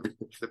down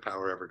if the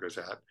power ever goes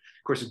out.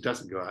 Of course, it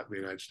doesn't go out in the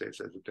United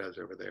States as it does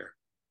over there.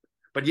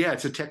 But yeah,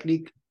 it's a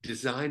technique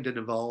designed and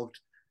evolved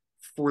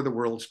for the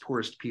world's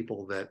poorest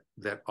people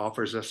that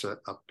offers us a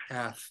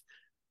path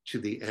to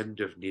the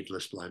end of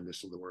needless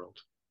blindness in the world.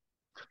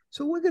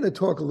 So we're going to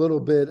talk a little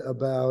bit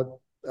about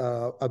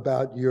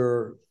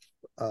your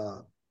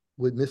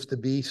with Mr.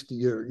 Beast,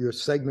 your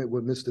segment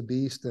with Mr.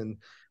 Beast, and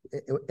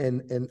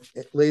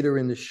later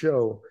in the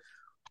show.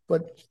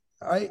 But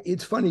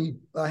it's funny.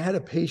 I had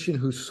a patient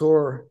who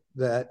saw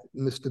that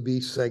Mr.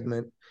 Beast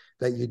segment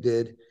that you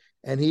did,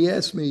 and he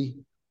asked me,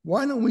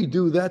 why don't we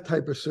do that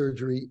type of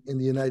surgery in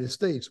the United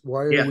States?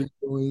 Why are we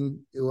doing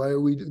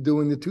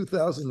the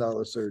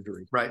 $2,000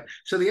 surgery? Right.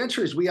 So the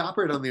answer is we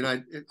operate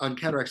on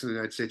cataracts in the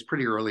United States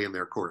pretty early in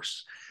their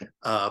course.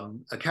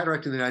 A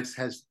cataract in the United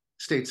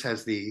States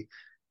has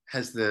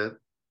the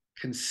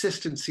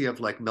consistency of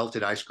like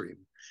melted ice cream.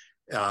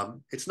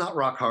 It's not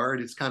rock hard.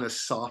 It's kind of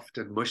soft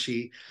and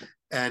mushy.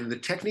 And the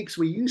techniques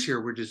we use here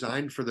were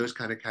designed for those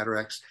kind of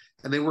cataracts,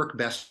 and they work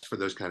best for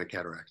those kind of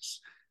cataracts.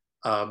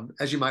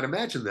 As you might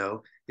imagine,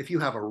 though, if you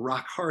have a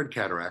rock hard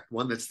cataract,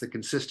 one that's the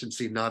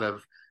consistency not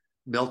of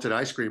melted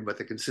ice cream, but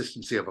the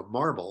consistency of a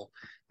marble,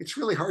 it's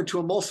really hard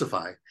to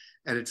emulsify.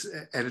 And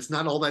it's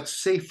not all that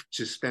safe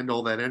to spend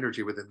all that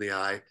energy within the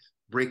eye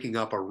breaking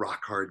up a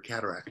rock hard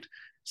cataract.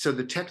 So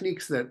the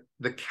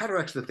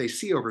cataracts that they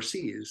see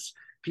overseas,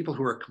 people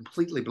who are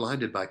completely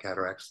blinded by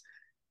cataracts,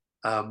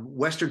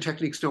 Western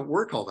techniques don't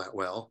work all that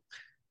well,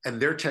 and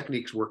their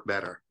techniques work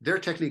better. Their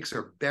techniques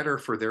are better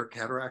for their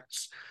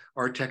cataracts.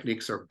 Our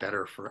techniques are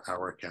better for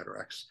our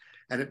cataracts.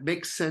 And it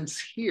makes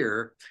sense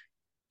here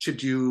to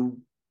do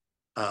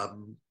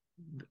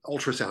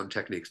ultrasound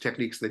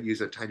techniques that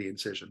use a tiny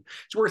incision.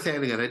 It's worth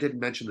adding, and I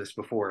didn't mention this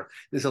before,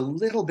 there's a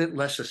little bit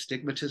less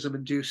astigmatism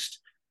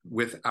induced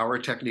with our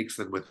techniques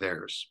than with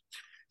theirs.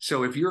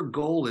 So if your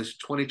goal is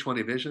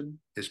 20/20 vision,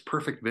 is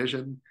perfect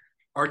vision,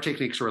 our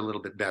techniques are a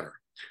little bit better.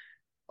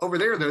 Over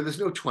there, though, there's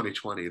no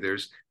 20/20.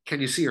 There's,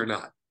 can you see or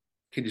not?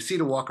 Can you see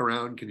to walk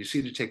around? Can you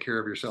see to take care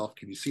of yourself?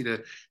 Can you see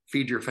to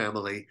feed your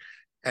family?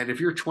 And if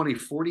you're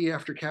 20/40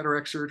 after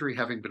cataract surgery,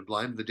 having been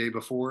blind the day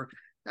before,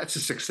 that's a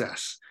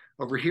success.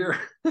 Over here,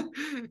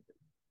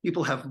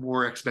 people have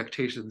more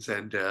expectations,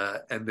 and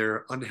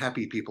they're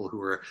unhappy people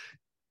who are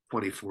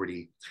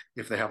 20/40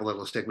 if they have a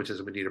little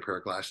astigmatism and need a pair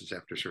of glasses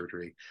after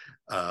surgery.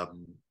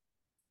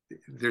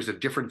 There's a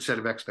different set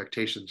of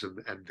expectations,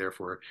 and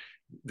therefore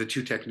the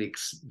two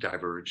techniques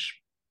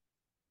diverge.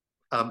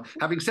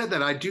 Having said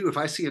that, if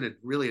I see a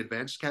really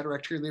advanced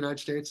cataract here in the United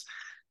States,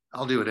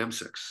 I'll do an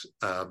M6.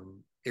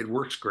 It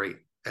works great,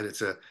 and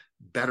it's a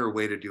better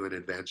way to do an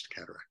advanced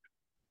cataract.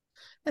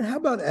 And how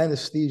about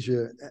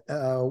anesthesia?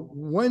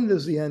 When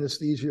does the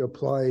anesthesia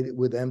apply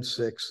with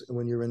M6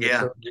 when you're in the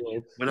third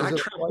world? When I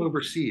travel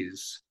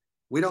overseas,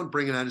 we don't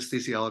bring an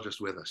anesthesiologist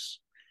with us,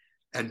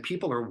 and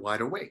people are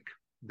wide awake.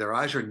 Their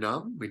eyes are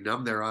numb. We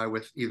numb their eye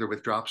either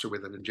with drops or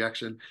with an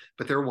injection,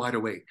 but they're wide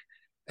awake.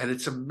 And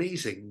it's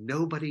amazing.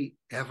 Nobody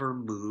ever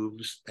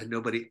moves and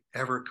nobody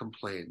ever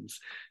complains.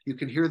 You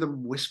can hear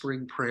them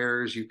whispering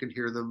prayers. You can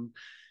hear them,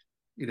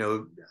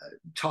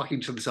 talking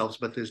to themselves,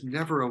 but there's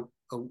never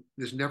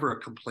a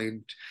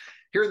complaint.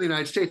 Here in the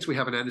United States, we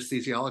have an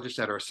anesthesiologist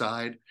at our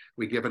side.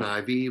 We give an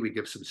IV, we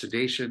give some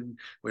sedation.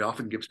 We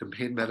often give some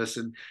pain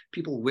medicine.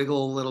 People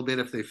wiggle a little bit.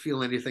 If they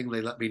feel anything,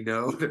 they let me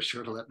know. They're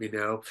sure to let me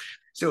know.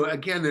 So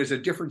again, there's a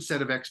different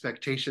set of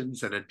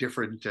expectations and a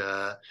different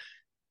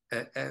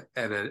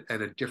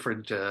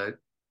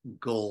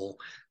goal.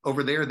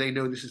 Over there, they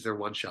know this is their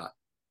one shot,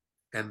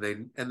 and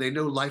they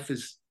know life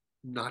is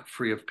not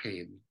free of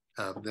pain.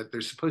 That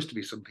there's supposed to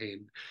be some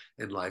pain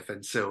in life,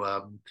 and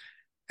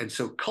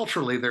so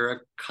culturally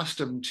they're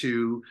accustomed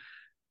to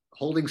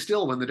holding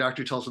still when the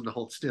doctor tells them to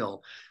hold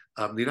still.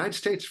 The United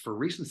States, for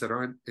reasons that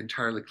aren't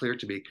entirely clear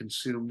to me,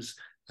 consumes,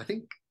 I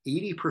think,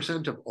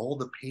 80% of all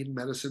the pain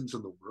medicines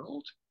in the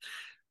world.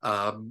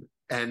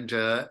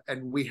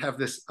 And we have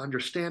this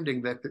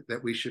understanding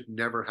that we should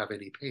never have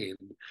any pain.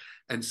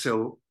 And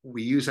so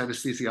we use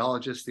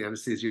anesthesiologists. The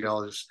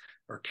anesthesiologists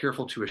are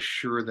careful to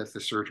assure that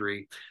the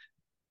surgery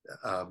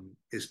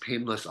is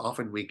painless.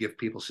 Often we give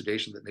people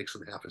sedation that makes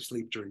them half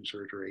asleep during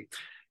surgery.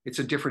 It's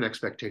a different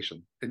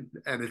expectation,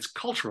 and it's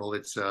cultural.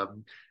 It's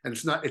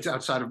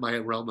outside of my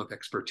realm of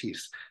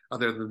expertise,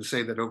 other than to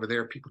say that over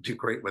there people do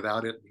great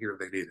without it, and here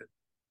they need it.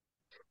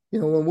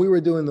 When we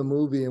were doing the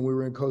movie and we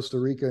were in Costa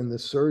Rica and the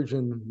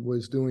surgeon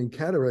was doing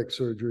cataract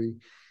surgery,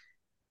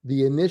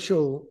 the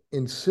initial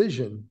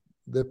incision,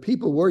 the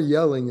people were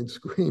yelling and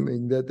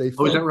screaming that they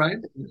felt. Oh, is that right?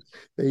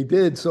 They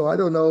did. So I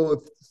don't know if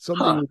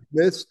something was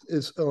missed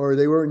or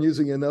they weren't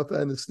using enough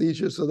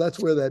anesthesia. So that's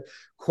where that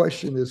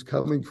question is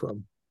coming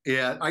from.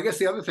 Yeah, I guess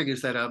the other thing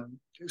is that,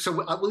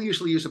 so we'll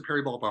usually use a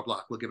peribulbar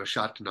block. We'll give a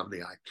shot to numb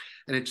the eye,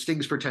 and it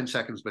stings for 10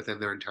 seconds, but then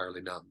they're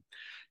entirely numb.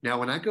 Now,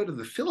 when I go to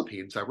the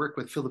Philippines, I work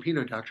with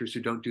Filipino doctors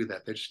who don't do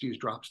that. They just use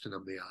drops to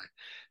numb the eye.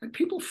 And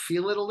people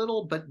feel it a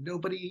little, but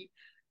nobody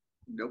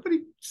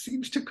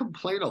seems to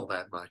complain all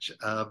that much.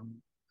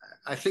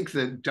 I think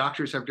the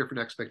doctors have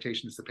different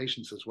expectations, the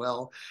patients as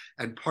well.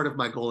 And part of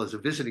my goal as a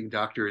visiting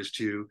doctor is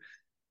to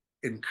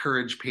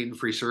encourage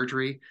pain-free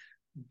surgery,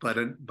 but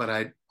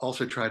I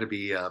also try to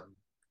be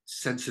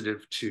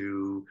sensitive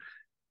to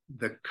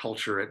the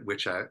culture at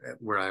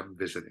where I'm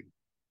visiting.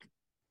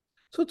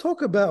 So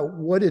talk about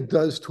what it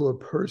does to a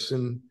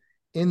person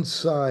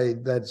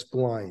inside that's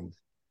blind.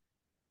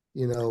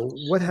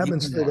 What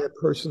happens to their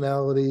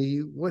personality?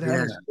 What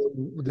happens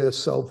to their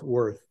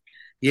self-worth?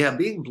 Yeah,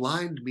 being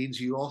blind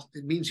means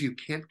you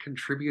can't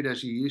contribute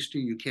as you used to.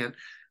 You can't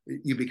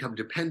you become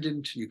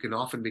dependent. You can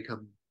often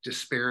become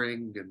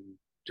despairing and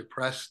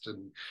depressed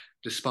and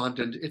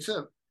despondent. It's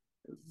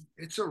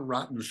a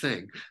rotten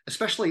thing,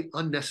 especially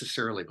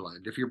unnecessarily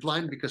blind. If you're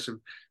blind because of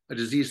a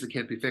disease that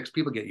can't be fixed,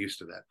 people get used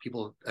to that.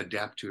 People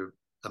adapt to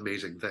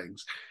amazing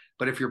things.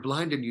 But if you're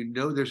blind and you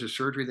know there's a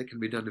surgery that can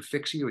be done to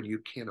fix you and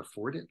you can't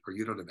afford it or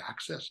you don't have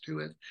access to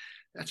it,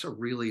 that's a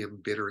really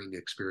embittering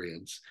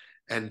experience.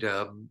 And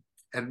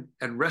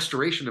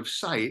restoration of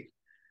sight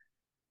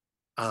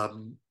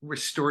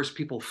restores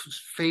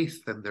people's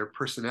faith and their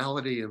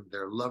personality and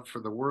their love for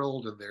the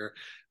world and their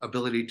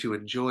ability to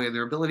enjoy and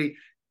their ability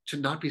to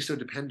not be so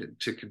dependent,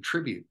 to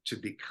contribute, to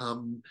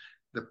become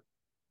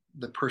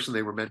the person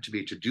they were meant to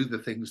be, to do the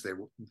things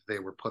they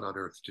were put on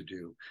earth to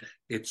do.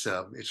 It's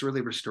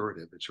really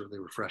restorative. It's really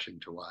refreshing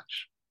to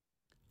watch.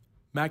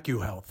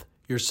 MacuHealth,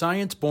 your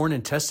science-born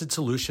and tested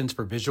solutions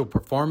for visual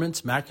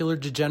performance, macular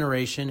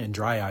degeneration, and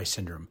dry eye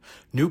syndrome.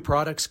 New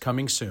products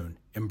coming soon.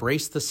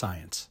 Embrace the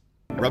science.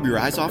 Rub your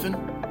eyes often?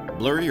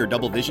 Blurry or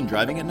double vision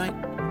driving at night?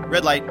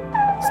 Red light.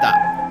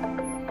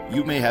 Stop.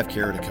 You may have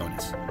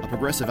keratoconus, a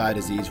progressive eye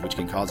disease which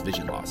can cause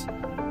vision loss.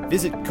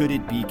 Visit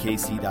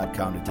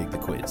coulditbekc.com to take the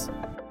quiz.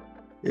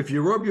 If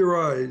you rub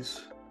your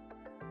eyes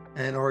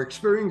and are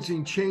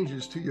experiencing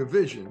changes to your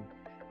vision,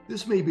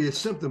 this may be a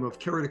symptom of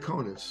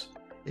keratoconus,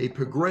 a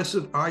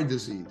progressive eye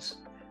disease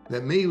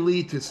that may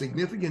lead to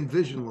significant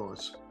vision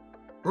loss.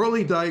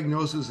 Early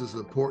diagnosis is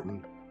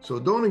important, so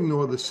don't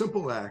ignore the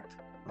simple act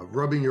of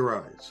rubbing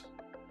your eyes.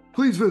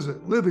 Please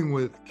visit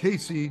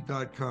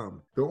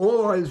livingwithkc.com. The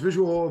All Eyes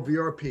Visual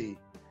VRP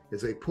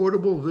is a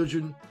portable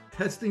vision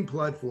testing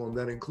platform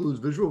that includes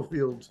visual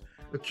fields,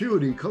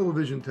 acuity, color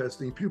vision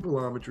testing,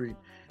 pupillometry,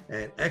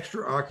 and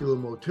extraocular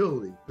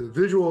motility. The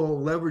visual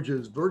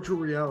leverages virtual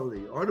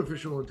reality,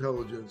 artificial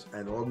intelligence,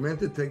 and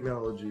augmented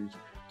technologies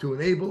to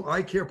enable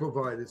eye care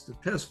providers to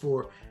test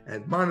for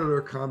and monitor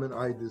common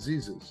eye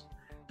diseases.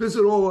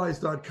 Visit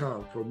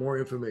alleyes.com for more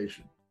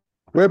information.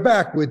 We're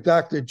back with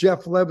Dr.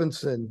 Jeff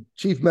Levenson,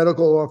 Chief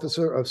Medical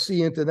Officer of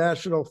C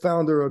International,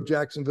 founder of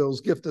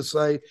Jacksonville's Gift of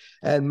Sight,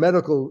 and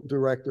Medical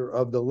Director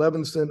of the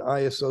Levenson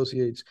Eye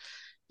Associates.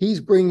 He's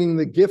bringing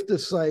the Gift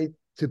of Sight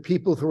to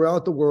people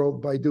throughout the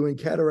world by doing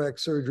cataract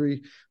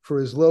surgery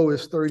for as low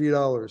as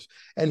 $30.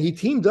 And he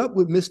teamed up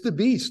with Mr.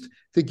 Beast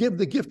to give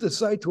the Gift of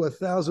Sight to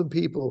 1,000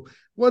 people.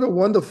 What a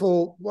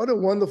wonderful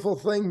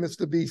thing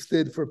Mr. Beast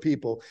did for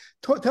people.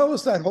 Tell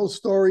us that whole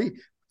story.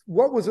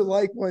 What was it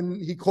like when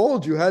he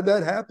called you? How'd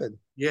that happen?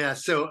 Yeah,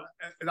 so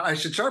I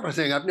should start by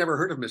saying I've never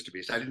heard of Mr.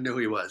 Beast. I didn't know who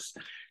he was.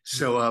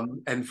 So,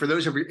 and for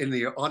those of you in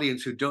the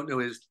audience who don't know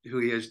who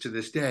he is to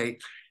this day,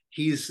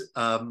 he's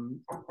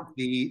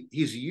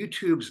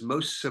YouTube's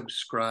most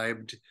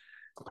subscribed,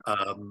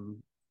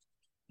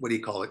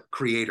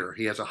 creator.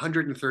 He has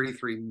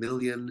 133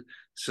 million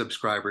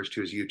subscribers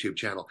to his YouTube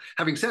channel.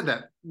 Having said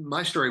that,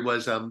 my story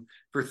was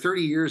for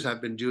 30 years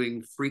I've been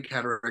doing free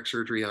cataract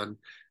surgery on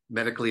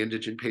medically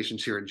indigent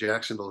patients here in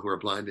Jacksonville who are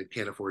blind and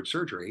can't afford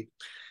surgery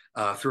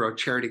through a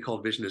charity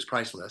called Vision is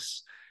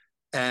Priceless.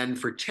 And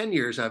for 10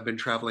 years, I've been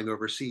traveling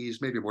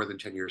overseas, maybe more than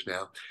 10 years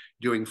now,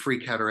 doing free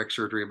cataract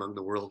surgery among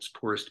the world's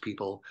poorest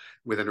people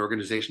with an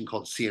organization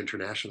called C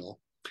International.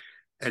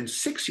 And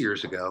 6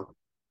 years ago,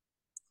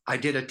 I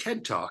did a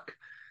TED Talk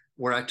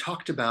where I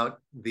talked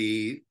about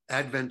the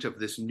advent of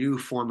this new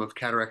form of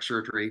cataract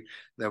surgery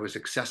that was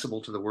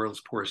accessible to the world's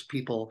poorest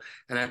people.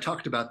 And I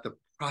talked about the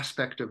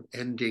prospect of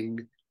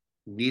ending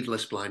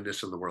needless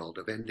blindness in the world,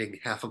 of ending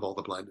half of all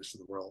the blindness in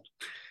the world.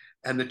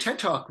 And the TED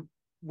Talk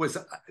was,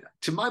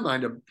 to my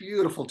mind, a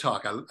beautiful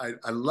talk.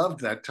 I loved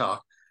that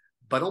talk,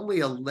 but only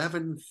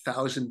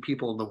 11,000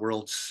 people in the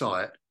world saw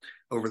it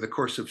over the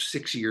course of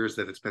 6 years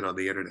that it's been on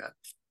the internet.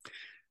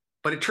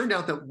 But it turned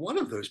out that one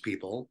of those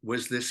people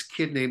was this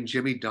kid named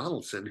Jimmy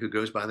Donaldson, who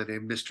goes by the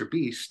name Mr.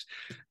 Beast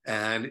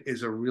and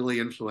is a really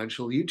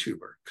influential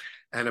YouTuber.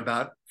 And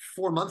about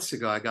 4 months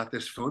ago, I got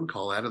this phone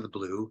call out of the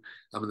blue.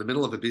 I'm in the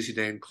middle of a busy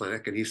day in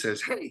clinic, and he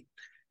says, "Hey,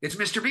 it's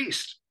Mr.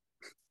 Beast."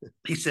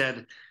 He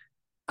said,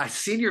 "I've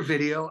seen your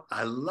video.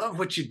 I love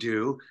what you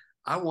do.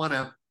 I want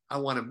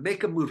to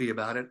make a movie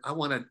about it. I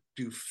want to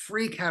do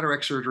free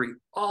cataract surgery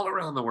all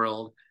around the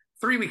world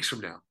 3 weeks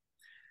from now."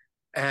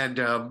 And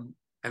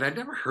I'd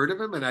never heard of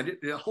him, and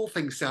the whole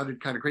thing sounded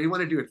kind of great. He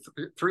wanted to do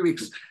it 3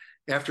 weeks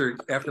after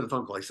the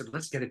phone call. He said,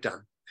 "Let's get it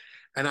done."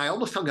 And I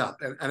almost hung up,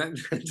 and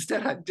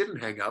instead I didn't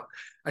hang up.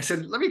 I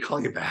said, "Let me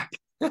call you back."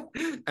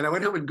 And I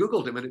went home and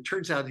Googled him, and it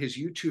turns out his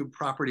YouTube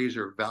properties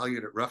are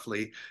valued at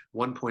roughly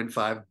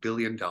 $1.5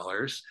 billion,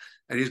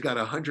 and he's got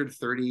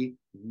 130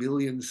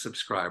 million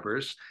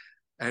subscribers.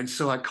 And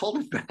so I called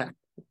him back,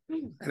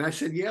 and I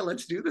said, "Yeah,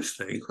 let's do this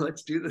thing.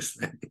 Let's do this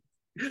thing."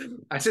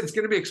 I said, "It's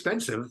going to be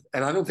expensive,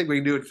 and I don't think we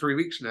can do it 3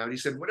 weeks from now." And he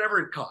said, "Whatever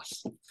it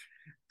costs."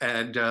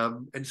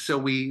 And so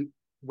we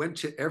went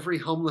to every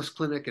homeless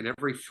clinic and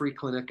every free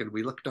clinic, and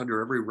we looked under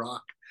every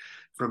rock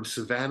from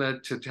Savannah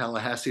to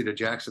Tallahassee to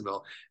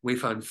Jacksonville. We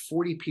found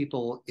 40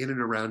 people in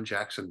and around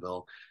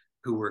Jacksonville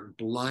who were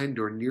blind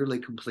or nearly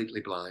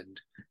completely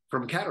blind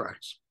from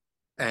cataracts.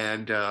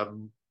 And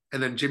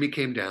then Jimmy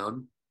came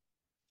down,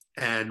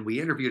 And we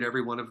interviewed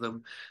every one of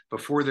them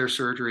before their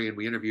surgery, and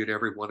we interviewed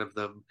every one of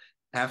them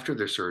after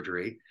their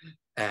surgery,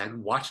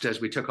 and watched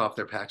as we took off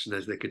their patch and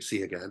as they could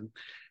see again.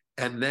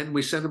 And then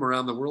we sent them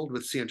around the world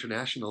with C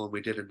International, and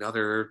we did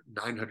another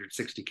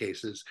 960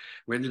 cases.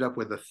 We ended up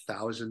with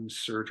 1,000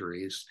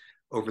 surgeries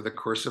over the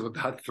course of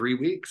about 3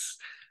 weeks.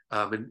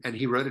 And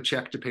he wrote a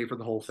check to pay for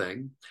the whole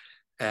thing.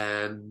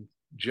 And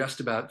just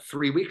about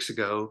 3 weeks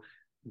ago,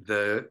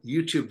 the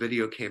YouTube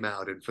video came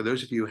out. And for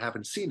those of you who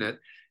haven't seen it,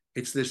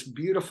 it's this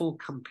beautiful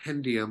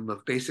compendium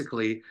of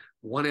basically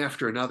one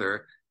after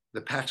another.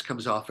 The patch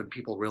comes off and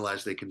people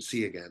realize they can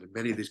see again. And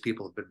many of these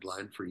people have been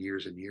blind for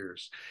years and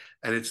years.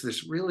 And it's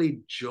this really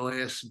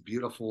joyous,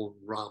 beautiful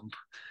romp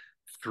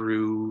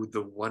through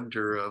the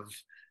wonder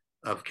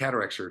of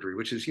cataract surgery,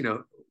 which is,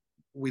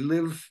 we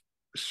live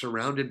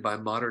surrounded by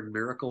modern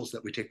miracles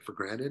that we take for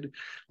granted,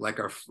 like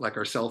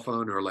our cell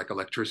phone or like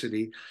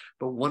electricity.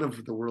 But one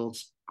of the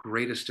world's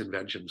greatest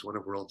inventions, one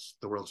of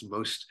the world's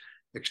most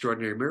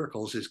extraordinary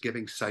miracles is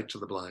giving sight to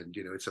the blind.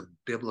 It's a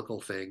biblical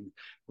thing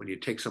when you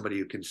take somebody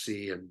who can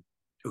see and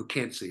who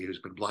can't see, who's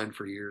been blind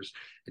for years,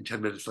 and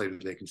 10 minutes later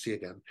they can see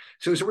again.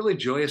 So it's a really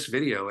joyous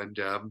video.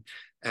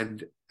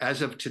 And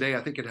as of today,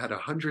 I think it had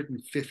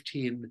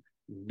 115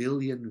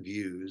 million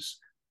views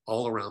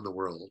all around the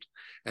world.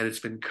 And it's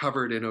been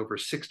covered in over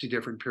 60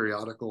 different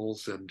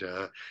periodicals. And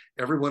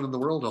everyone in the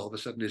world all of a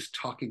sudden is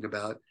talking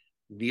about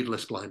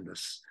needless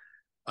blindness.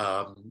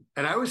 And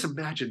I always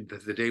imagined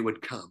that the day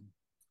would come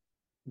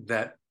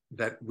that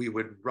we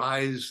would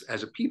rise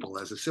as a people,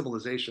 as a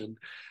civilization,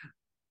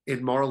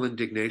 in moral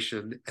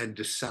indignation and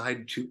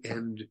decide to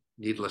end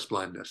needless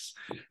blindness.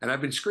 And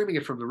I've been screaming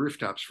it from the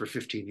rooftops for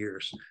 15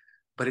 years,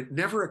 but it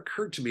never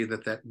occurred to me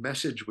that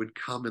message would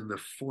come in the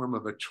form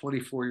of a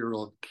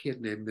 24-year-old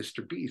kid named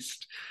Mr.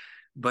 Beast.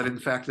 But in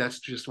fact, that's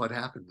just what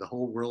happened. The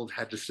whole world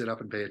had to sit up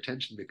and pay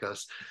attention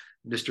because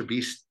Mr.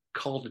 Beast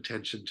called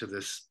attention to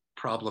this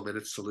problem and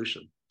its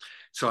solution.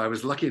 So I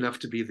was lucky enough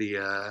to be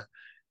the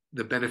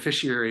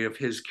beneficiary of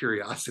his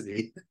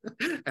curiosity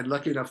and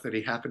lucky enough that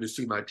he happened to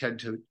see my TED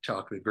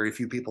talk that very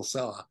few people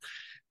saw.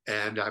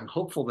 And I'm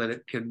hopeful that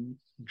it can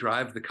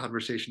drive the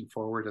conversation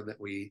forward and that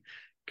we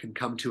can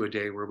come to a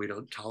day where we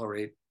don't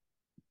tolerate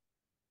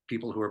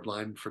people who are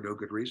blind for no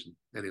good reason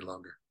any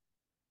longer.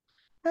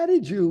 How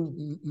did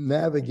you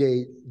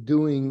navigate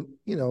doing,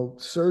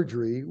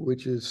 surgery,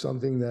 which is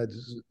something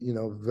that's,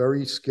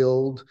 very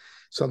skilled,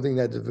 something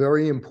that's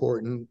very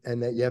important,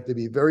 and that you have to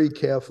be very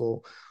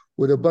careful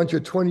with a bunch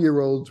of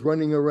 20-year-olds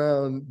running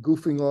around,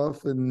 goofing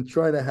off and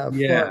trying to have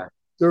fun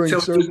during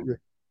surgery?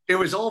 It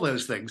was all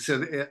those things.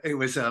 So it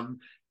was,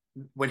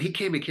 when he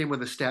came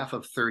with a staff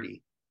of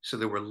 30. So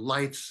there were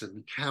lights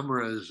and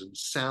cameras and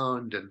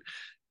sound and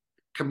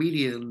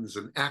comedians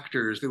and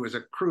actors. There was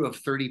a crew of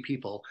 30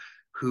 people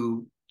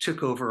who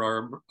took over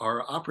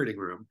our operating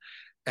room.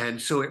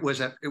 And so it was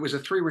a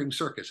 3-ring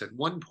circus. At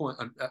one point,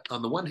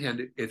 on the one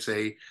hand, it's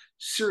a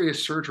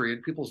serious surgery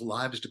and people's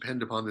lives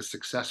depend upon the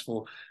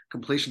successful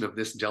completion of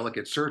this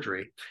delicate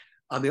surgery.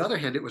 On the other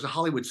hand, it was a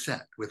Hollywood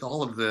set with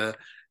all of the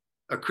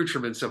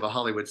accoutrements of a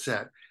Hollywood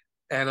set.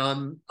 And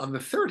on the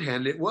third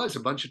hand, it was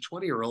a bunch of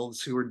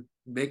 20-year-olds who were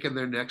making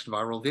their next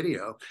viral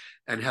video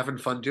and having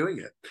fun doing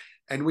it.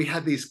 And we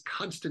had these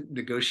constant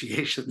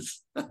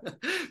negotiations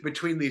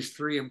between these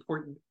 3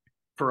 important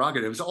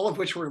prerogatives, all of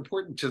which were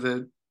important to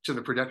the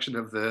production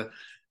of the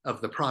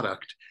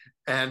product.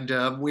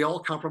 And we all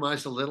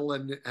compromised a little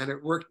and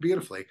it worked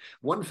beautifully.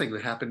 One thing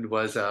that happened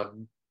was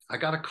I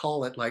got a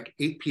call at like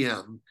 8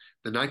 p.m.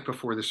 the night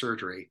before the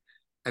surgery.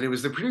 And it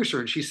was the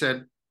producer and she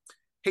said,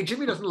 "Hey,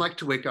 Jimmy doesn't like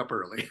to wake up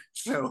early.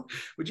 So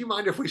would you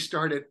mind if we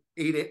start at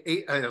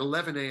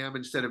 11 a.m.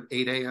 instead of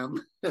 8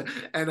 a.m.?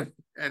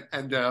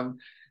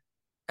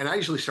 And I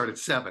usually start at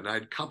 7.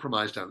 I'd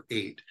compromised on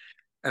 8.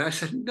 And I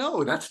said,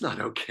 "No, that's not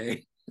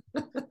okay.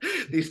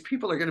 These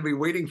people are going to be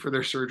waiting for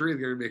their surgery.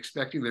 They're going to be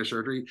expecting their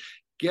surgery.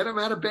 Get them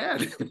out of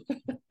bed."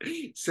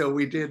 So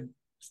we did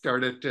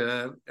start at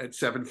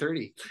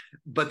 7:30.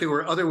 But there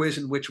were other ways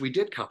in which we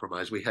did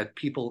compromise. We had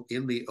people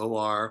in the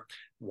OR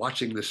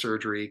watching the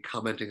surgery,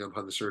 commenting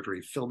upon the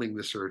surgery, filming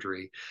the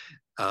surgery,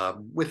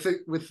 with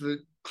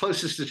the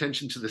closest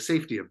attention to the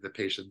safety of the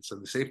patients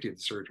and the safety of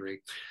the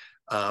surgery.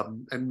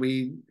 And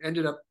we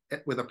ended up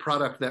with a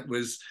product that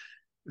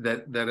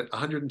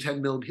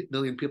 110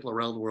 million people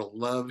around the world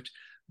loved,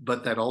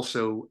 but that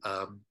also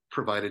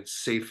provided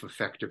safe,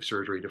 effective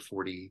surgery to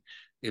 40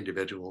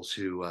 individuals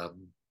who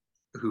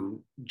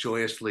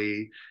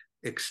joyously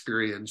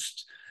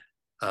experienced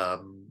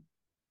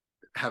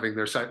having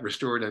their sight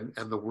restored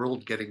and the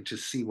world getting to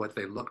see what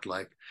they looked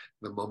like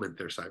the moment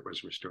their sight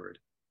was restored.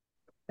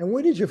 And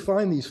where did you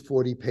find these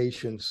 40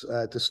 patients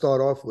to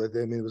start off with?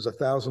 I mean, it was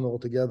 1,000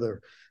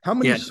 altogether. How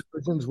many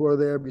surgeons were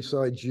there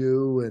besides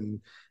you?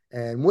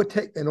 And what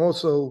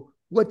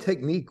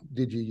technique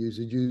did you use?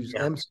 Did you use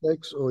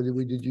M6 or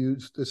did you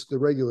use the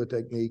regular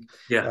technique,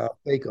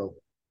 phaco?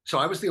 So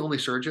I was the only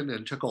surgeon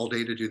and took all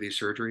day to do these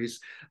surgeries.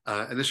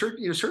 And the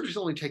surgeries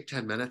only take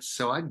 10 minutes.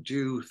 So I'd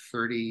do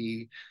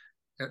 30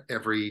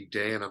 every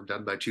day, and I'm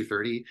done by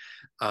 2:30.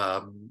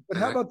 But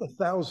how about the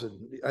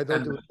 1,000? I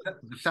thought there was... the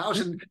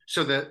 1,000.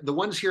 So the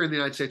ones here in the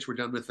United States were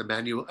done with the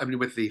manual. I mean,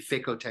 with the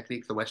phaco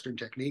technique, the Western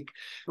technique,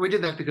 and we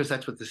did that because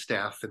that's what the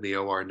staff in the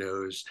OR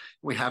knows.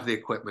 We have the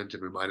equipment,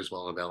 and we might as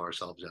well avail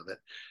ourselves of it.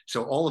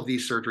 So all of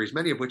these surgeries,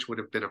 many of which would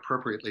have been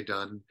appropriately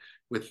done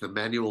with the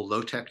manual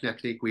low-tech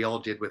technique, we all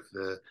did with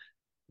the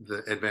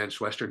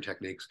advanced Western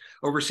techniques.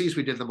 Overseas,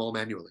 we did them all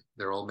manually.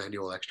 They're all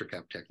manual extra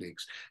cap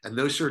techniques. And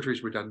those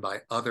surgeries were done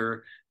by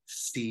other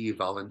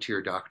volunteer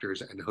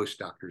doctors and host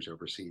doctors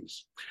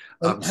overseas.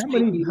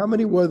 How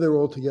many were there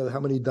altogether?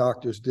 How many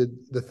doctors did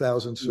the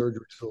 1,000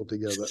 surgeries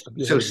altogether?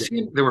 So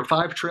there were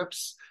 5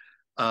 trips.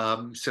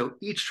 So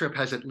each trip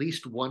has at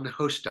least one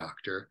host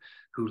doctor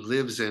who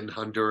lives in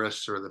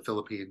Honduras or the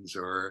Philippines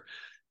or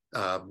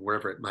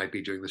wherever it might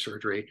be doing the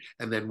surgery,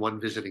 and then one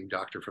visiting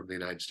doctor from the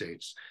United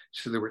States.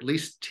 So there were at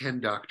least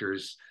 10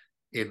 doctors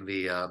in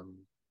the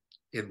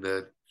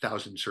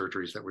 1,000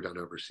 surgeries that were done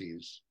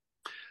overseas.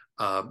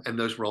 And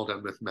those were all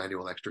done with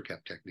manual extra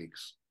cap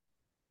techniques.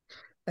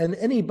 And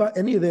any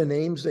of their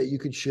names that you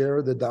could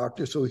share, the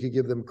doctor, so we could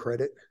give them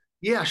credit?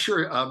 Yeah,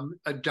 sure.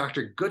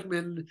 Dr.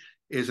 Goodman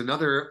is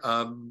another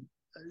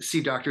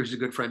doctor who's a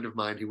good friend of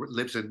mine. He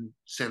lives in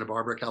Santa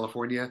Barbara,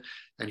 California,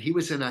 and he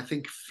was in, I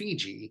think,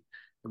 Fiji,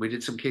 and we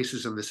did some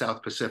cases in the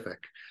South Pacific.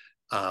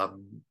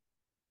 And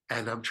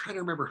I'm trying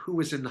to remember who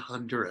was in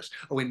Honduras.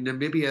 Oh, in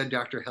Namibia,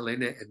 Dr.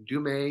 Helena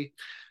Ndume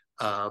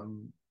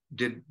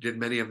did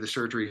many of the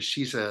surgeries.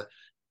 She's a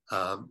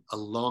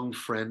long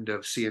friend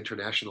of C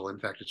International. In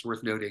fact, it's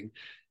worth noting,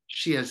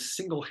 she has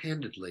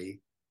single-handedly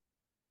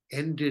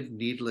ended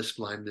needless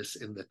blindness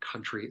in the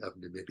country of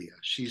Namibia.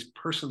 She's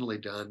personally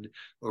done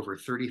over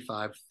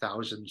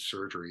 35,000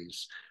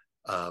 surgeries.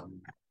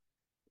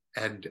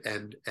 And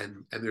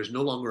there's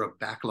no longer a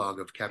backlog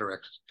of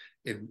cataracts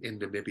in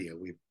Namibia.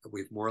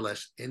 We've more or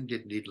less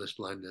ended needless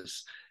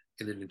blindness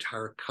in an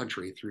entire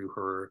country through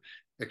her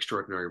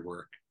extraordinary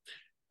work.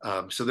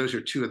 So those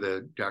are 2 of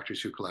the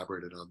doctors who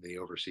collaborated on the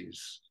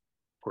overseas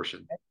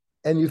portion.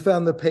 And you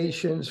found the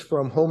patients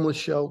from homeless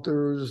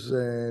shelters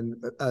and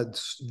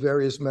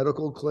various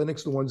medical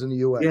clinics, the ones in the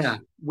U.S. Yeah,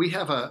 we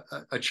have a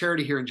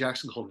charity here in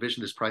Jackson called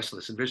Vision is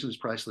Priceless, and Vision is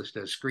Priceless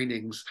does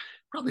screenings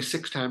probably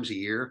 6 times a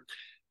year.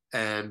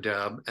 And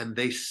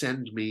they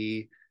send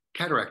me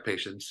cataract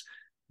patients,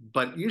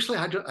 but usually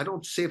I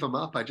don't save them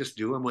up. I just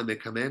do them when they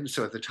come in.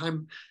 So at the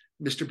time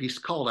Mr.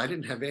 Beast called, I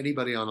didn't have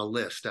anybody on a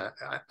list.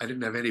 I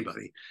didn't have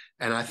anybody,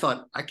 and I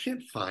thought, I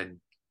can't find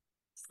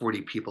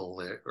 40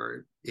 people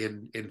or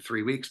in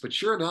 3 weeks. But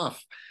sure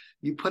enough,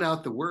 you put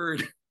out the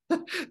word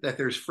that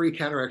there's free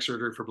cataract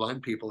surgery for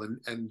blind people,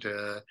 and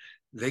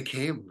they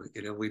came.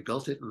 We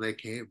built it and they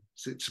came.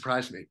 So it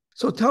surprised me.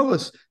 So tell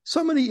us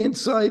some of the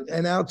inside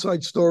and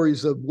outside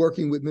stories of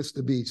working with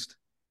Mr. Beast.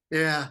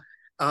 Yeah.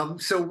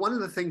 So one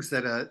of the things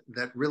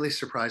that really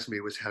surprised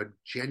me was how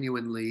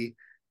genuinely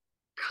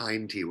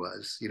kind he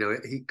was.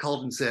 He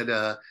called and said,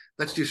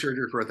 let's do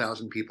surgery for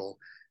 1,000 people.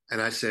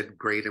 And I said,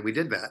 great. And we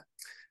did that.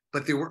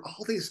 But there were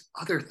all these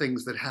other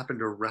things that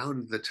happened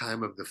around the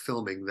time of the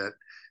filming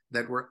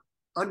that were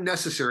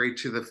unnecessary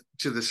to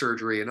the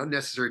surgery and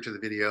unnecessary to the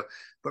video,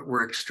 but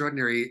were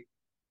extraordinary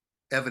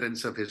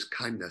evidence of his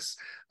kindness.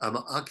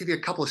 I'll give you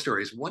a couple of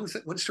stories. One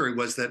story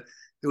was that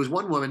there was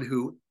one woman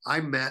who I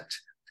met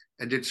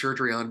and did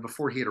surgery on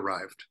before he had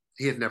arrived.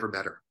 He had never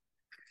met her.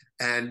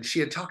 And she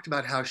had talked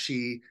about how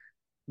she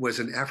was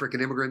an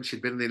African immigrant.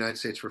 She'd been in the United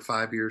States for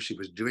 5 years. She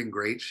was doing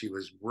great. She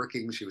was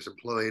working. She was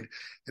employed.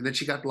 And then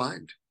she got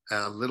blind.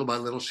 Little by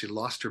little, she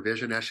lost her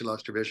vision. As she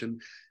lost her vision,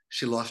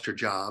 she lost her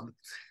job.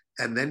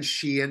 And then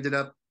she ended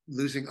up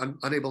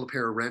unable to pay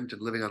her rent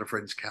and living on a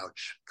friend's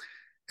couch.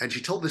 And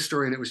she told this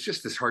story, and it was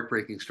just this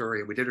heartbreaking story.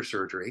 And we did her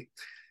surgery.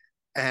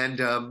 And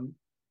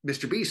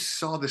Mr. Beast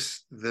saw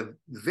the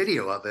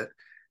video of it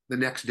the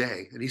next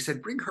day. And he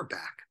said, bring her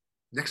back.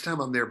 Next time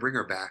I'm there, bring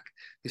her back.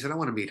 He said, I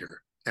want to meet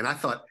her. And I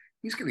thought,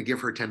 he's going to give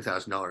her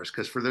 $10,000,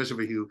 because for those of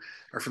you who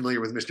are familiar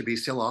with Mr.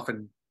 Beast, he'll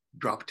often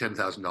drop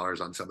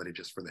 $10,000 on somebody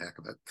just for the heck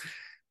of it.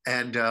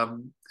 And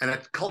I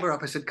called her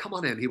up. I said, come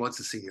on in. He wants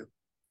to see you.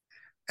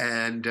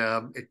 And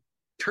it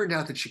turned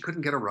out that she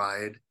couldn't get a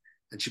ride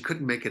and she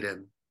couldn't make it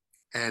in,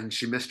 and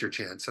she missed her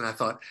chance. And I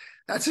thought,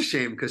 that's a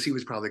shame, because he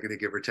was probably going to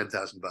give her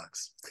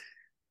 $10,000.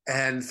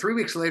 And 3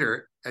 weeks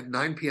later at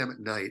 9 p.m. at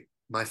night,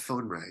 my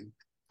phone rang,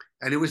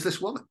 and it was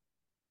this woman.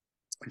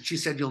 And she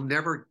said, you'll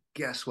never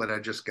guess what I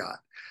just got.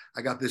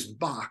 I got this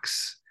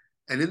box,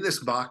 and in this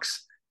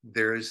box,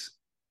 there's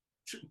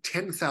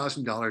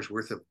 $10,000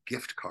 worth of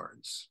gift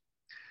cards.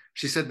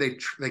 She said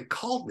they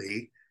called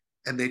me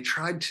and they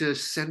tried to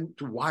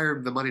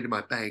wire the money to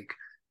my bank,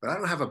 but I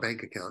don't have a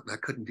bank account and I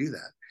couldn't do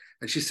that.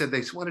 And she said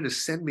they wanted to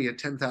send me a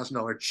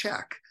 $10,000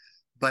 check,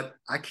 but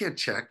I can't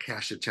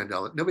cash a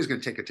 $10. Nobody's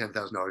going to take a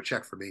 $10,000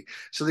 check for me.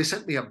 So they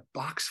sent me a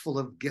box full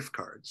of gift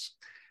cards.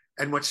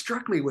 And what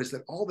struck me was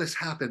that all this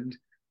happened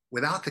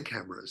without the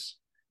cameras.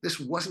 This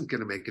wasn't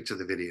going to make it to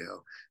the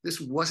video.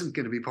 This wasn't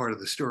going to be part of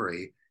the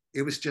story.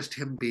 It was just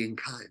him being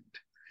kind.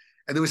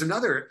 And there was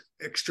another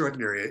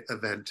extraordinary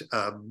event.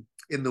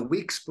 In the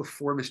weeks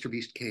before Mr.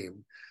 Beast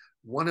came,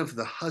 one of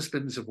the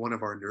husbands of one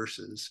of our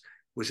nurses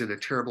was in a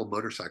terrible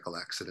motorcycle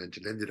accident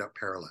and ended up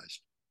paralyzed.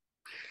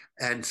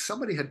 And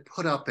somebody had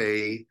put up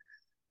a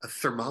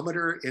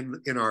thermometer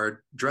in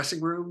our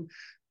dressing room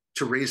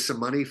to raise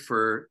some money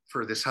for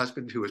this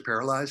husband who was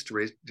paralyzed,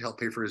 to help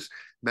pay for his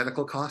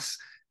medical costs.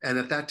 And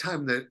at that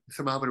time, the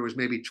thermometer was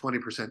maybe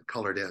 20%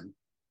 colored in.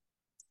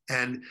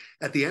 And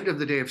at the end of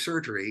the day of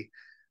surgery,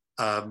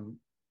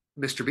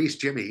 Mr.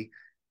 Beast, Jimmy,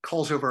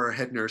 calls over our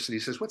head nurse and he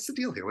says, "What's the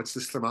deal here? What's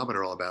this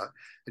thermometer all about?"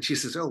 And she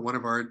says, "Oh, one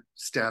of our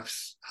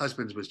staff's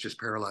husbands was just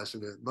paralyzed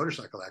in a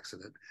motorcycle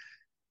accident."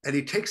 And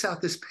he takes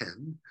out this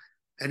pen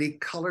and he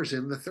colors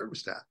in the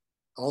thermostat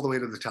all the way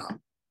to the top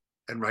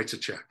and writes a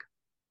check.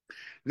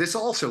 This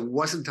also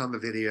wasn't on the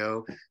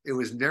video. It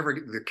was never,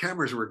 the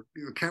cameras were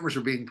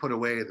being put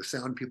away. The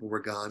sound people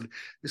were gone.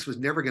 This was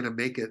never going to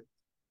make it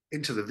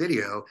into the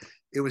video.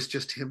 It was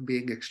just him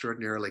being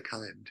extraordinarily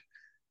kind.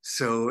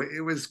 So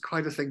it was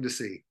quite a thing to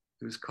see.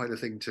 It was quite a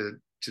thing to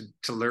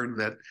learn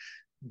that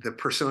the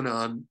persona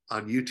on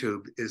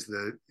YouTube is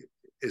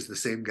the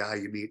same guy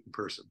you meet in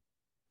person.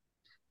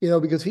 You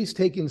know, because he's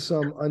taking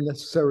some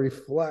unnecessary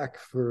flack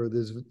for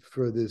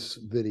this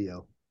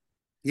video.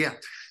 Yeah.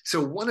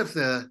 So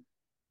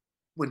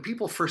when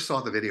people first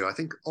saw the video, I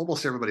think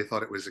almost everybody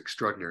thought it was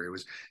extraordinary.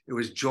 It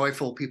was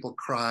joyful. People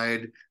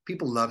cried.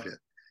 People loved it.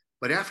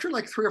 But after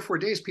like 3 or 4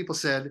 days, people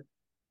said,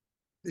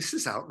 "This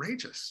is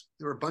outrageous."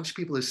 There were a bunch of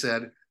people who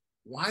said,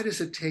 "Why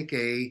does it take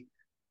a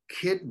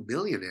kid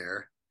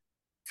millionaire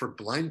for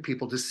blind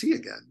people to see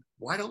again?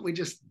 Why don't we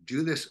just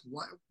do this?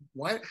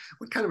 What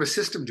kind of a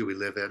system do we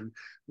live in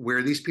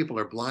where these people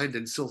are blind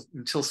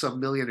until some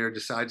millionaire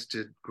decides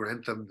to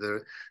grant them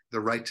the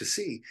right to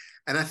see?"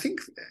 And I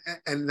think,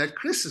 and that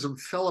criticism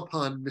fell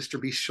upon Mr.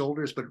 Beast's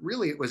shoulders, but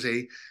really it was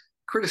a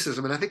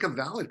criticism, and I think a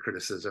valid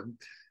criticism,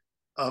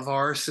 of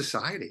our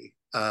society.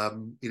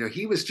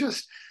 He was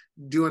just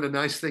doing a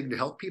nice thing to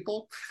help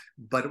people,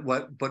 but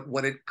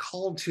what it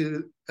called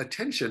to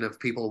attention of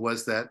people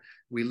was that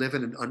we live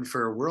in an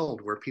unfair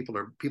world where people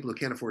who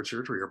can't afford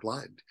surgery are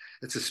blind.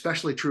 It's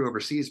especially true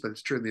overseas, but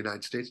it's true in the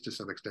United States to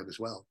some extent as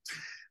well.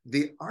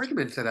 The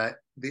argument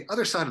the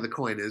other side of the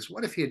coin is,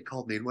 what if he had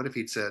called me and what if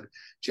he'd said,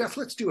 "Jeff,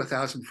 let's do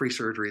 1,000 free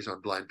surgeries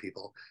on blind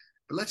people,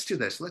 but let's do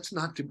this. Let's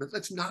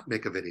not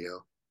make a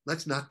video.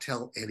 Let's not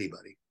tell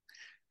anybody."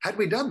 Had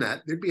we done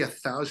that, there'd be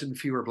 1,000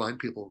 fewer blind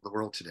people in the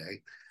world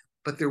today,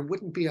 but there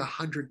wouldn't be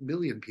 100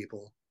 million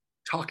people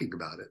talking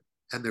about it.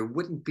 And there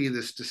wouldn't be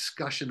this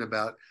discussion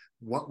about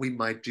what we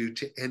might do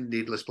to end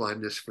needless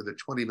blindness for the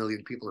 20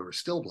 million people who are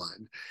still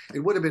blind.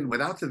 It would have been,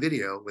 without the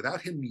video,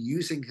 without him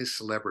using his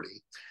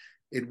celebrity,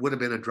 it would have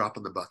been a drop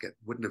in the bucket,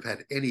 wouldn't have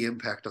had any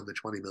impact on the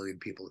 20 million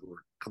people who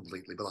were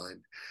completely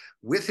blind.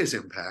 With his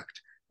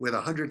impact, with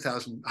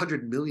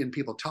 100 million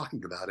people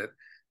talking about it,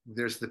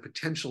 there's the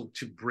potential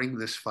to bring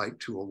this fight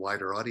to a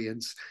wider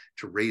audience,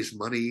 to raise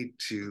money,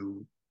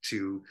 to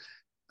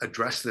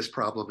address this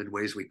problem in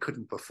ways we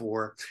couldn't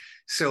before.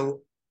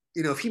 So,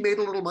 if he made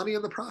a little money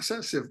in the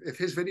process, if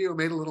his video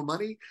made a little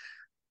money,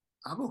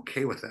 I'm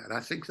okay with that. I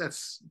think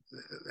that's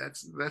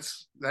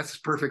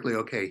perfectly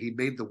okay. He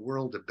made the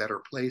world a better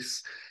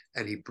place,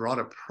 and he brought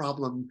a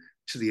problem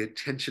to the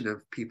attention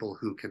of people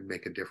who can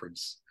make a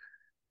difference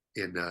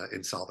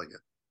in solving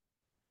it.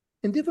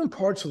 In different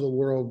parts of the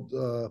world,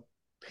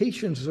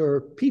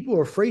 people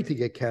are afraid to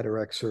get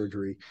cataract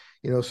surgery.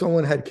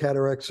 Someone had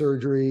cataract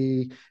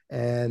surgery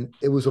and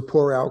it was a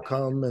poor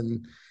outcome,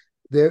 and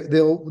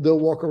they'll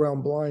walk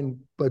around blind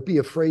but be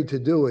afraid to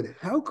do it.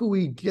 How can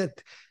we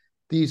get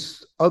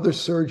these other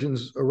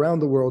surgeons around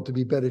the world to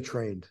be better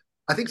trained?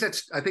 I think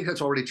that's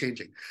already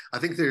changing. I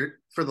think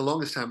for the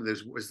longest time there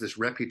was this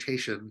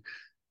reputation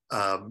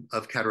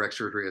of cataract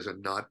surgery as a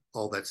not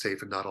all that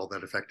safe and not all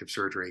that effective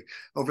surgery.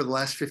 Over the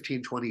last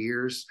 15, 20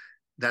 years,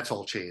 that's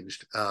all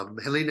changed.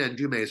 Helena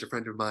Ndume is a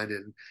friend of mine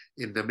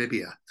in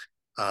Namibia.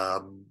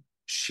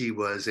 She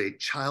was a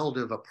child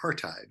of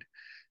apartheid,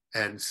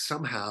 and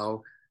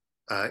somehow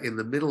in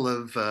the middle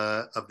of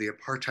the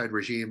apartheid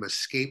regime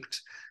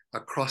escaped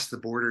across the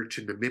border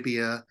to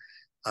Namibia,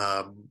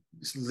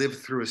 lived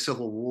through a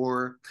civil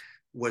war,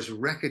 was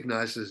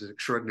recognized as an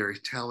extraordinary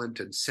talent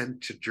and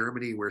sent to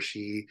Germany, where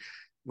she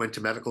went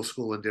to medical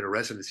school and did a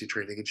residency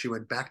training, and she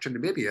went back to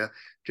Namibia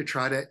to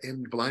try to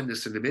end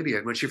blindness in Namibia.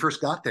 And when she first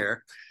got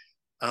there,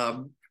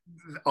 on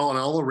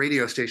all the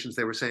radio stations,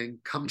 they were saying,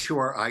 "Come to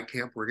our eye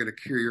camp, we're going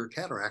to cure your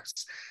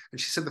cataracts."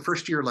 And she said the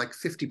first year, like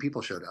 50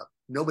 people showed up.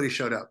 Nobody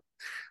showed up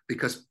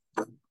because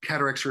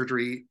cataract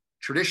surgery,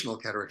 traditional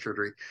cataract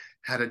surgery,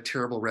 had a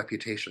terrible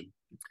reputation.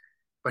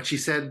 But she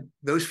said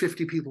those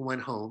 50 people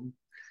went home,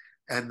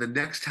 and the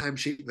next time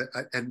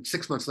and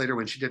 6 months later,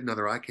 when she did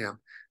another eye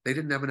camp, they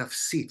didn't have enough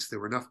seats. There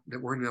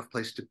weren't enough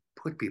place to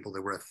put people.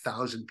 There were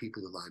 1,000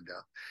 people who lined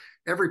up.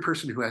 every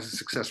person who has a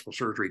successful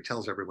surgery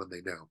tells everyone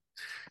they know.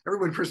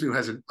 Every person who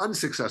has an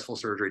unsuccessful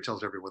surgery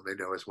tells everyone they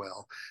know as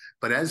well.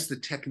 But as the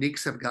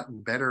techniques have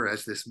gotten better,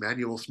 as this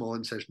manual small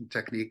incision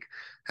technique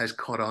has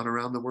caught on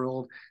around the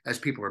world, as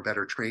people are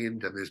better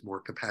trained and there's more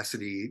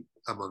capacity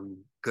among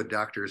good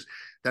doctors,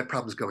 that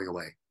problem's going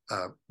away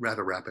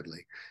rather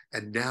rapidly.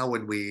 And now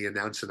when we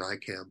announce an eye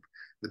camp,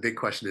 the big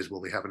question is,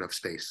 will we have enough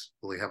space?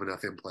 Will we have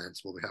enough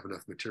implants? Will we have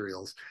enough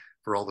materials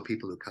for all the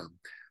people who come?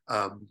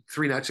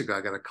 3 nights ago,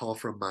 I got a call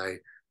from my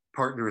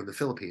partner in the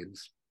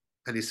Philippines,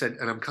 and he said,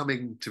 and I'm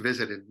coming to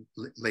visit in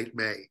late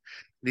May.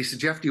 And he said,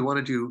 Jeff, do you want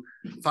to do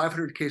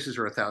 500 cases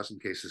or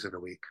 1,000 cases in a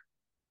week?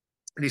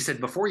 And he said,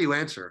 before you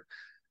answer,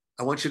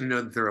 I want you to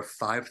know that there are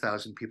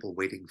 5,000 people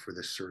waiting for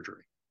this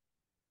surgery.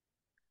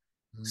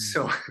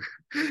 So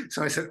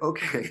I said,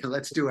 okay,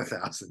 let's do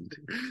 1,000.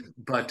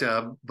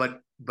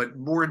 But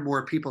more and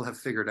more people have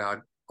figured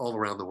out all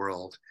around the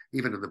world,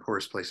 even in the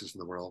poorest places in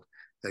the world,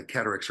 that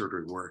cataract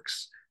surgery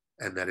works,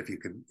 and that if you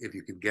can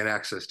get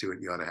access to it,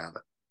 you ought to have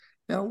it.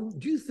 Now,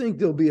 do you think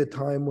there'll be a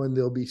time when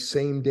there'll be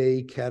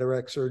same-day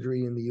cataract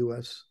surgery in the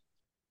U.S.?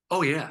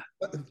 Oh yeah,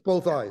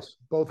 both eyes.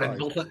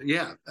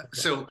 Yeah.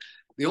 So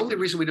the only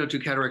reason we don't do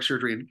cataract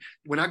surgery, and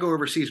when I go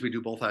overseas, we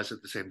do both eyes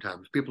at the same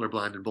time. If people are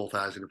blind in both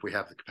eyes, and if we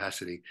have the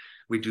capacity,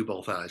 we do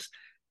both eyes.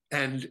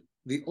 And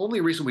the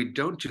only reason we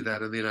don't do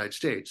that in the United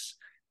States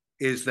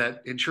is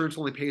that insurance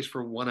only pays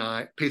for one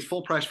eye, pays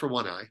full price for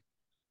one eye,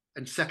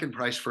 and second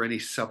price for any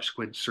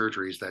subsequent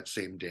surgeries that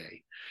same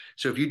day.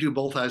 So if you do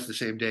both eyes the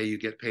same day, you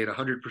get paid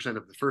 100%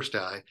 of the first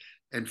eye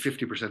and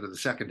 50% of the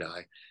second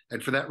eye.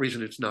 And for that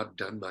reason, it's not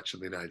done much in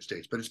the United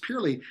States. But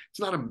it's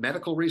not a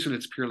medical reason,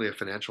 it's purely a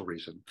financial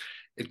reason.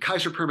 At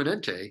Kaiser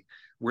Permanente,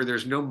 where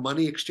there's no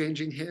money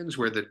exchanging hands,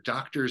 where the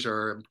doctors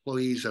are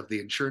employees of the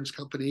insurance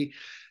company,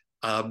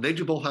 they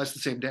do both eyes the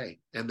same day.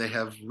 And they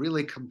have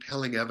really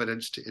compelling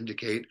evidence to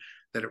indicate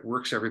that it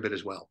works every bit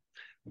as well.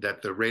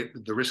 That the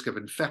risk of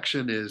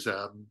infection is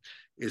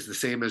the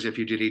same as if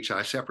you did each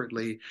eye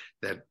separately,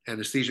 that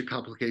anesthesia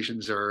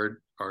complications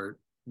are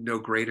no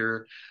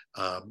greater.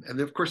 And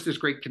of course, there's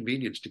great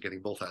convenience to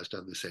getting both eyes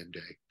done the same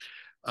day.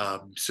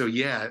 So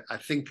yeah, I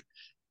think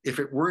if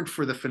it weren't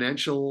for the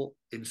financial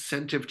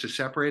incentive to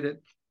separate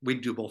it,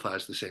 we'd do both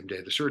eyes the same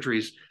day. The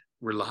surgery's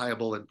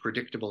reliable and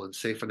predictable and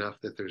safe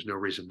enough that there's no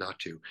reason not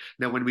to.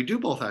 Now, when we do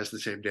both eyes the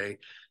same day,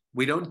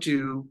 we don't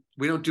do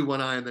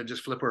one eye and then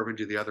just flip over and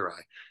do the other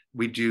eye.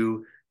 We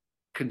do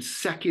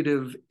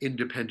consecutive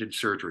independent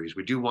surgeries.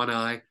 We do one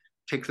eye,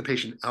 take the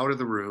patient out of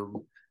the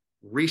room,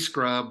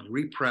 re-scrub,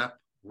 re-prep,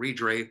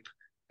 re-drape,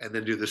 and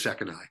then do the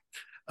second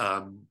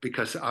eye.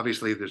 Because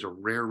obviously there's a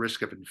rare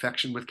risk of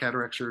infection with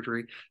cataract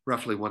surgery,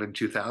 roughly 1 in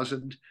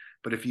 2,000.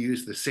 But if you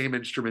use the same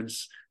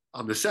instruments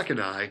on the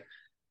second eye,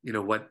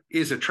 what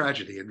is a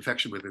tragedy,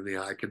 infection within the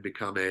eye, can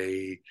become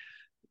an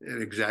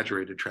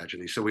exaggerated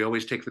tragedy. So we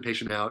always take the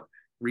patient out,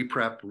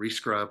 re-prep,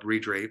 re-scrub,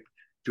 re-drape,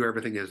 do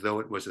everything as though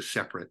it was a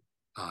separate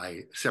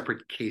eye,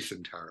 separate case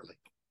entirely.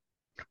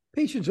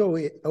 Patients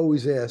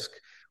always ask,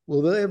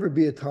 will there ever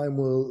be a time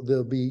where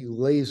there'll be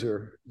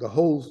laser? The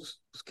whole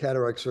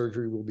cataract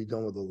surgery will be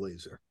done with a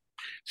laser.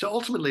 So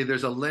ultimately,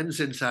 there's a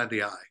lens inside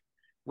the eye.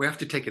 We have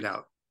to take it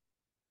out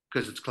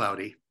because it's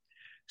cloudy.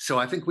 So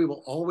I think we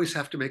will always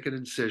have to make an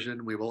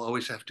incision. We will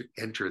always have to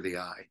enter the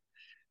eye.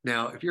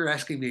 Now, if you're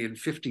asking me in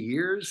 50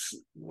 years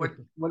what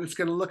it's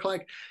going to look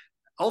like,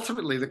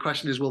 ultimately the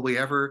question is, will we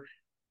ever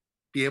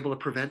be able to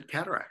prevent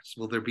cataracts?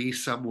 Will there be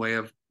some way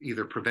of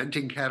either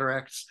preventing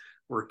cataracts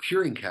or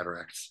curing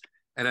cataracts?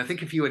 And I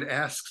think if you had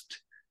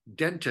asked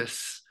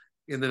dentists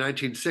in the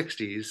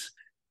 1960s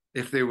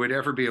if there would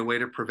ever be a way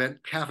to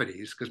prevent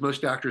cavities, because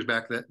most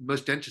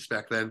dentists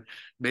back then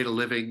made a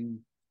living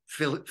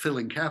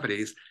filling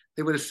cavities,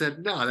 they would have said,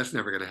 no, that's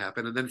never going to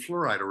happen. And then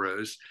fluoride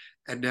arose,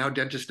 and now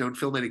dentists don't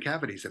fill many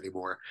cavities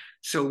anymore.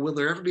 So will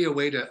there ever be a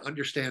way to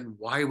understand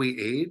why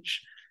we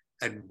age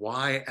and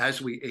why,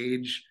 as we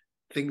age,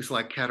 things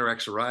like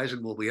cataracts arise?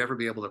 And will we ever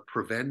be able to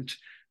prevent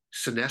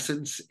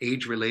senescence,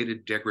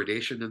 age-related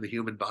degradation in the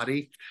human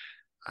body?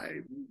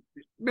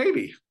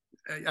 Maybe.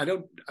 I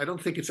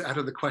don't think it's out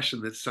of the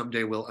question that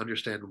someday we'll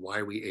understand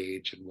why we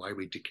age and why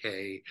we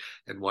decay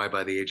and why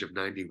by the age of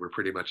 90 we're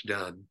pretty much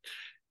done.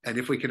 And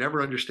if we can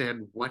ever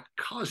understand what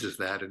causes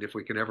that, and if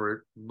we can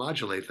ever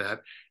modulate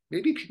that,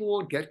 maybe people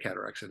won't get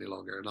cataracts any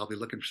longer, and I'll be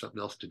looking for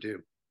something else to do.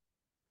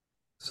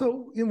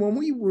 So, when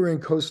we were in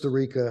Costa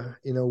Rica,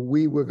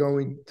 we were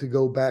going to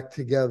go back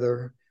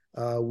together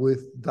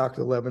with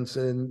Dr.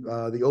 Levenson,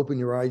 the Open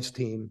Your Eyes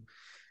team,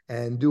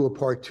 and do a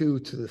part 2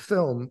 to the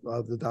film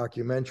of the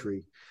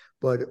documentary.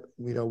 But,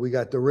 we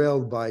got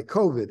derailed by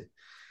COVID,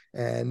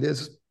 and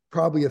there's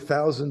probably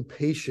 1,000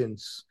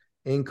 patients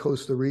in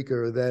Costa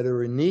Rica that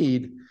are in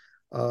need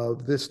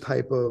of this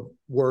type of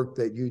work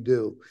that you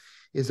do.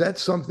 Is that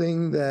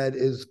something that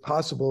is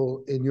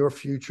possible in your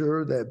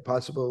future, that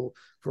possible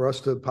for us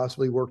to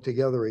possibly work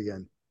together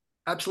again?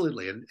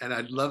 Absolutely. And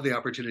I'd love the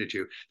opportunity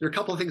to. There are a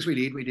couple of things we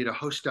need. We need a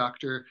host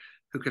doctor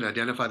who can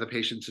identify the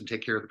patients and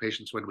take care of the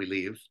patients when we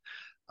leave.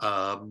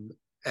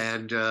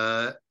 and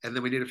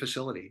then we need a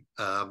facility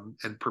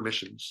and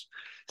permissions.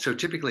 So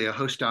typically a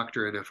host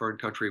doctor in a foreign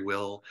country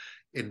will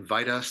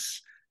invite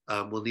us.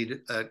 We'll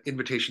need an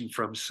invitation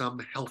from some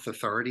health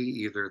authority,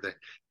 either the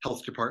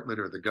health department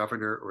or the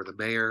governor or the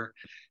mayor.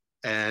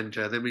 And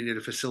then we need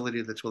a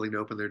facility that's willing to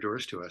open their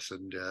doors to us.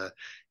 And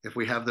if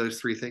we have those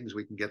three things,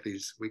 we can get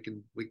these. We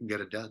can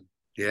get it done.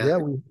 Yeah,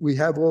 we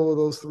have all of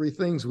those three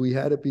things. We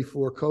had it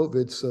before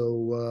COVID,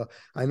 so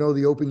I know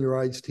the Open Your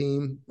Eyes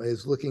team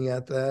is looking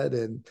at that,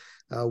 and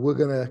we're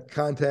going to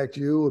contact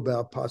you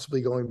about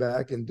possibly going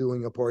back and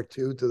doing a part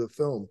 2 to the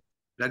film.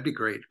 That'd be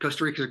great.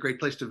 Costa Rica is a great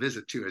place to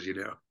visit too, as you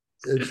know.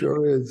 It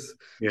sure is.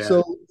 Yeah.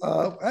 So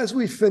as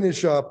we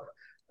finish up,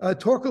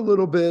 talk a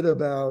little bit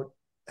about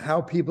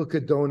how people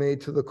could donate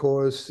to the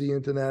cause, See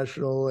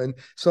International, and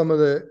some of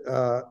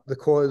the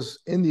cause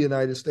in the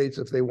United States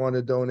if they want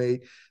to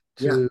donate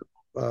to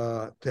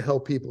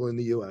help people in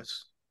the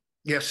U.S.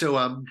 Yeah,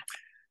 so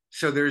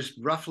there's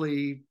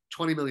roughly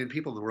 20 million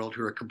people in the world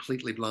who are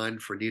completely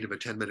blind for need of a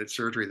 10-minute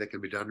surgery that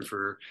can be done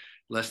for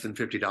less than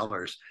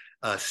 $50.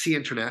 See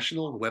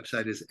International, the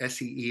website is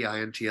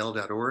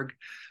seeintl.org,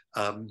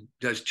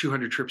 does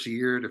 200 trips a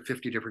year to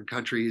 50 different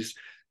countries,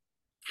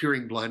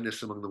 curing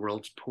blindness among the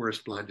world's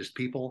poorest, blindest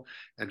people.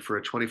 And for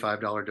a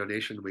 $25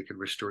 donation, we can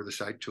restore the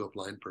sight to a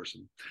blind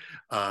person.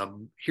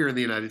 Here in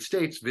the United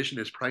States, Vision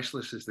is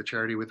Priceless is the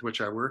charity with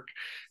which I work.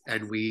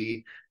 And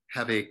we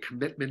have a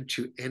commitment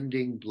to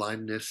ending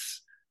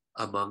blindness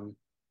among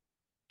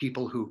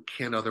people who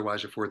can't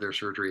otherwise afford their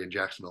surgery in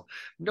Jacksonville.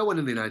 No one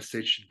in the United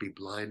States should be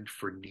blind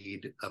for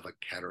need of a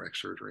cataract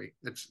surgery.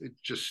 It's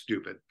just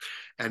stupid.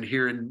 And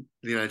here in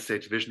the United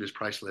States, Vision is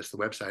Priceless. The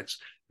website's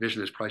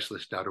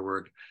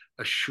visionispriceless.org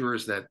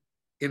assures that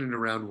in and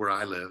around where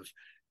I live,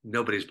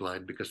 nobody's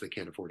blind because they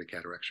can't afford a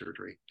cataract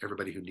surgery.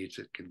 Everybody who needs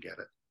it can get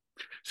it.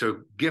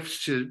 So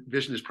gifts to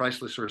Vision is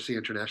Priceless or See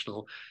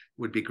International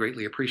would be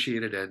greatly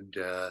appreciated, and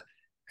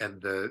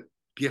the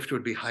gift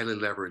would be highly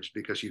leveraged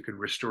because you can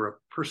restore a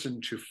person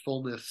to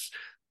fullness,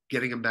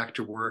 getting them back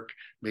to work,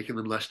 making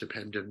them less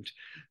dependent,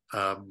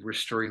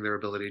 restoring their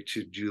ability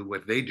to do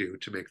what they do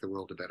to make the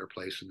world a better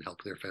place and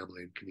help their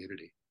family and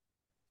community.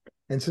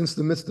 And since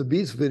the Mr.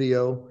 Beast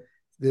video,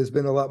 there's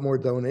been a lot more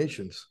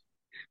donations.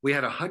 We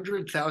had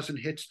 100,000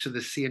 hits to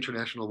the See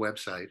International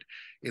website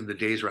in the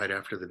days right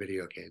after the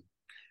video came,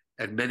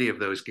 and many of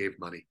those gave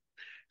money.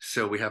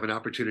 So we have an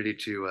opportunity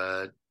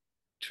to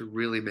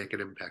really make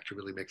an impact, to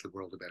really make the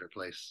world a better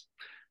place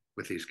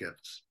with these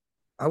gifts.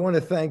 I want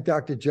to thank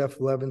Dr. Jeff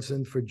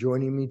Levenson for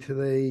joining me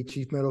today,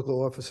 Chief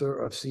Medical Officer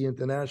of See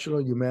International,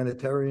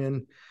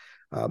 humanitarian,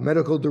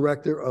 Medical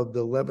Director of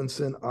the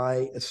Levenson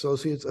Eye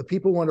Associates. If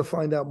people want to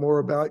find out more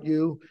about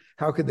you,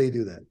 how could they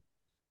do that?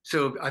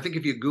 So I think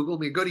if you Google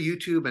me, go to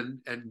YouTube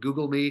and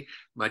Google me,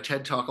 my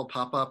TED Talk will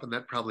pop up, and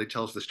that probably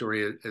tells the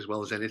story as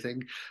well as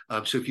anything.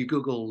 So if you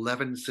Google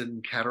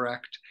Levenson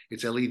Cataract,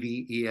 it's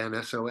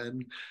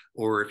Levenson,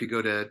 or if you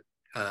go to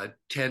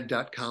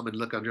TED.com and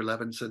look under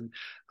Levenson,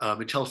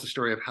 it tells the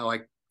story of how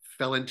I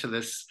fell into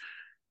this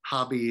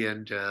hobby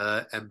and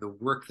the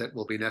work that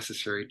will be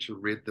necessary to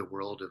rid the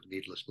world of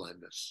needless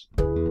blindness.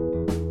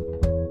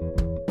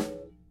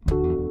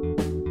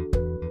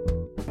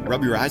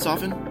 Rub your eyes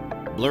often?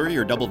 Blurry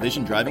or double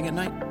vision driving at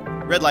night?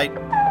 Red light,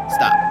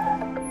 stop.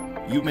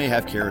 You may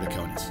have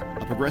keratoconus,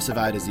 a progressive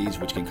eye disease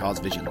which can cause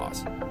vision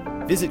loss.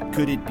 Visit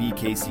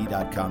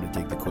coulditbekc.com to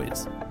take the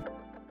quiz.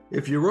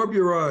 If you rub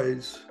your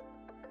eyes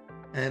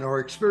and are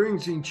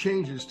experiencing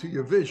changes to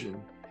your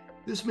vision,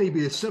 this may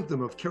be a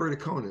symptom of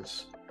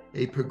keratoconus,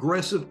 a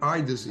progressive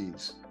eye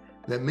disease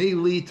that may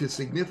lead to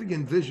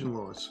significant vision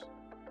loss.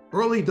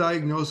 Early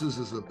diagnosis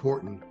is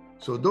important,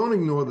 so don't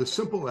ignore the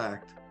simple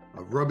act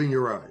of rubbing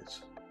your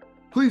eyes.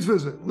 Please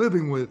visit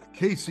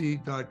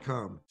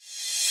livingwithkc.com.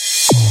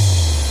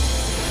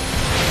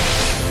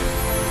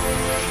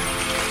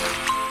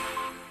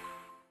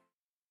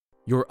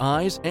 Your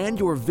eyes and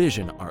your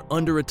vision are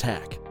under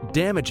attack.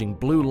 Damaging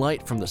blue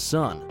light from the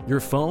sun, your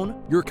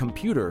phone, your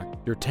computer,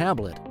 your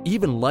tablet,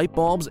 even light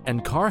bulbs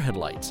and car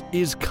headlights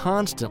is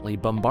constantly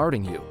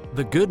bombarding you.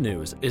 The good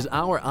news is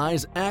our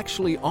eyes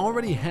actually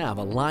already have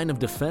a line of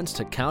defense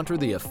to counter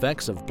the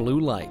effects of blue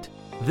light.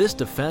 This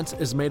defense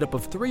is made up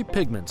of 3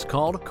 pigments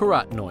called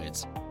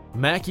carotenoids.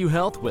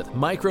 MacuHealth with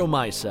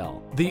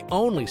Micromicelle, the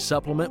only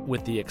supplement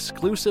with the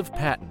exclusive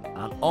patent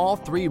on all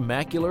 3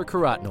 macular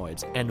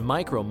carotenoids and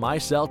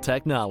Micromicelle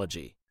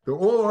technology. The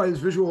All Eyes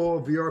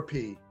Visual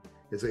VRP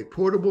is a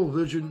portable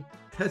vision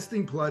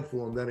testing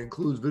platform that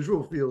includes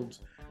visual fields,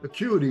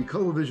 acuity,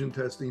 color vision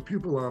testing,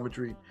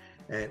 pupillometry,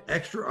 and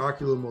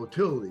extraocular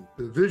motility.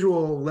 The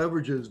visual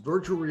leverages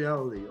virtual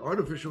reality,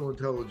 artificial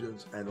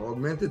intelligence, and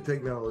augmented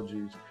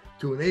technologies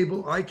to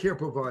enable eye care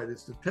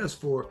providers to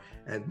test for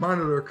and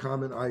monitor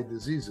common eye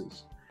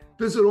diseases.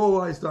 Visit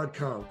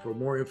alleyes.com for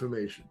more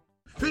information.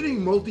 Fitting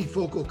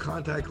multifocal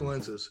contact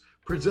lenses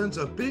presents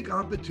a big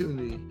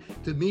opportunity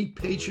to meet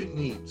patient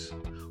needs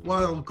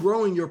while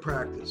growing your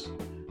practice.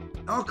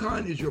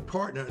 Alcon is your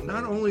partner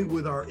not only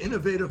with our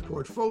innovative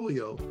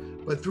portfolio,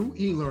 but through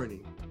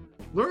e-learning.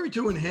 Learn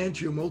to enhance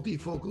your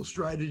multifocal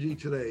strategy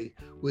today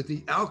with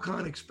the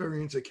Alcon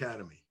Experience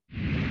Academy.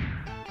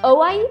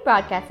 OIE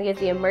Broadcasting is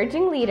the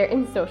emerging leader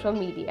in social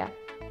media.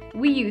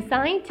 We use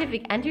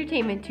scientific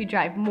entertainment to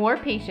drive more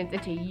patients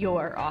into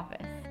your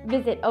office.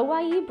 Visit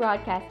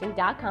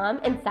oiebroadcasting.com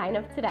and sign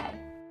up today.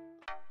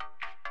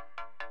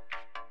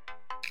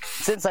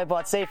 Since I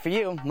bought Safe For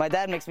You, my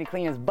dad makes me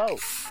clean his boat.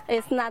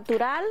 Es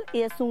natural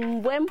y es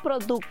un buen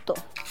producto.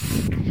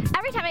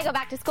 Every time I go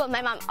back to school,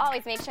 my mom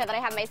always makes sure that I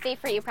have my Safe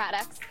For You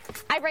products.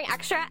 I bring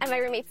extra, and my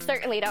roommates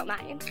certainly don't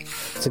mind.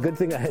 It's a good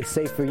thing I had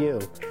Safe For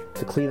You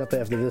to clean up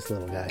after this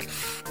little guy.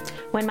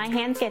 When my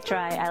hands get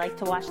dry, I like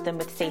to wash them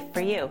with Safe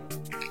For You.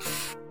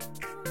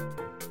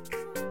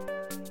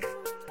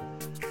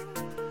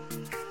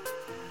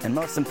 And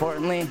most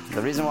importantly,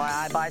 the reason why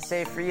I buy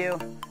Safe For You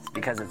is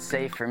because it's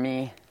safe for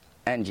me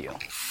and you.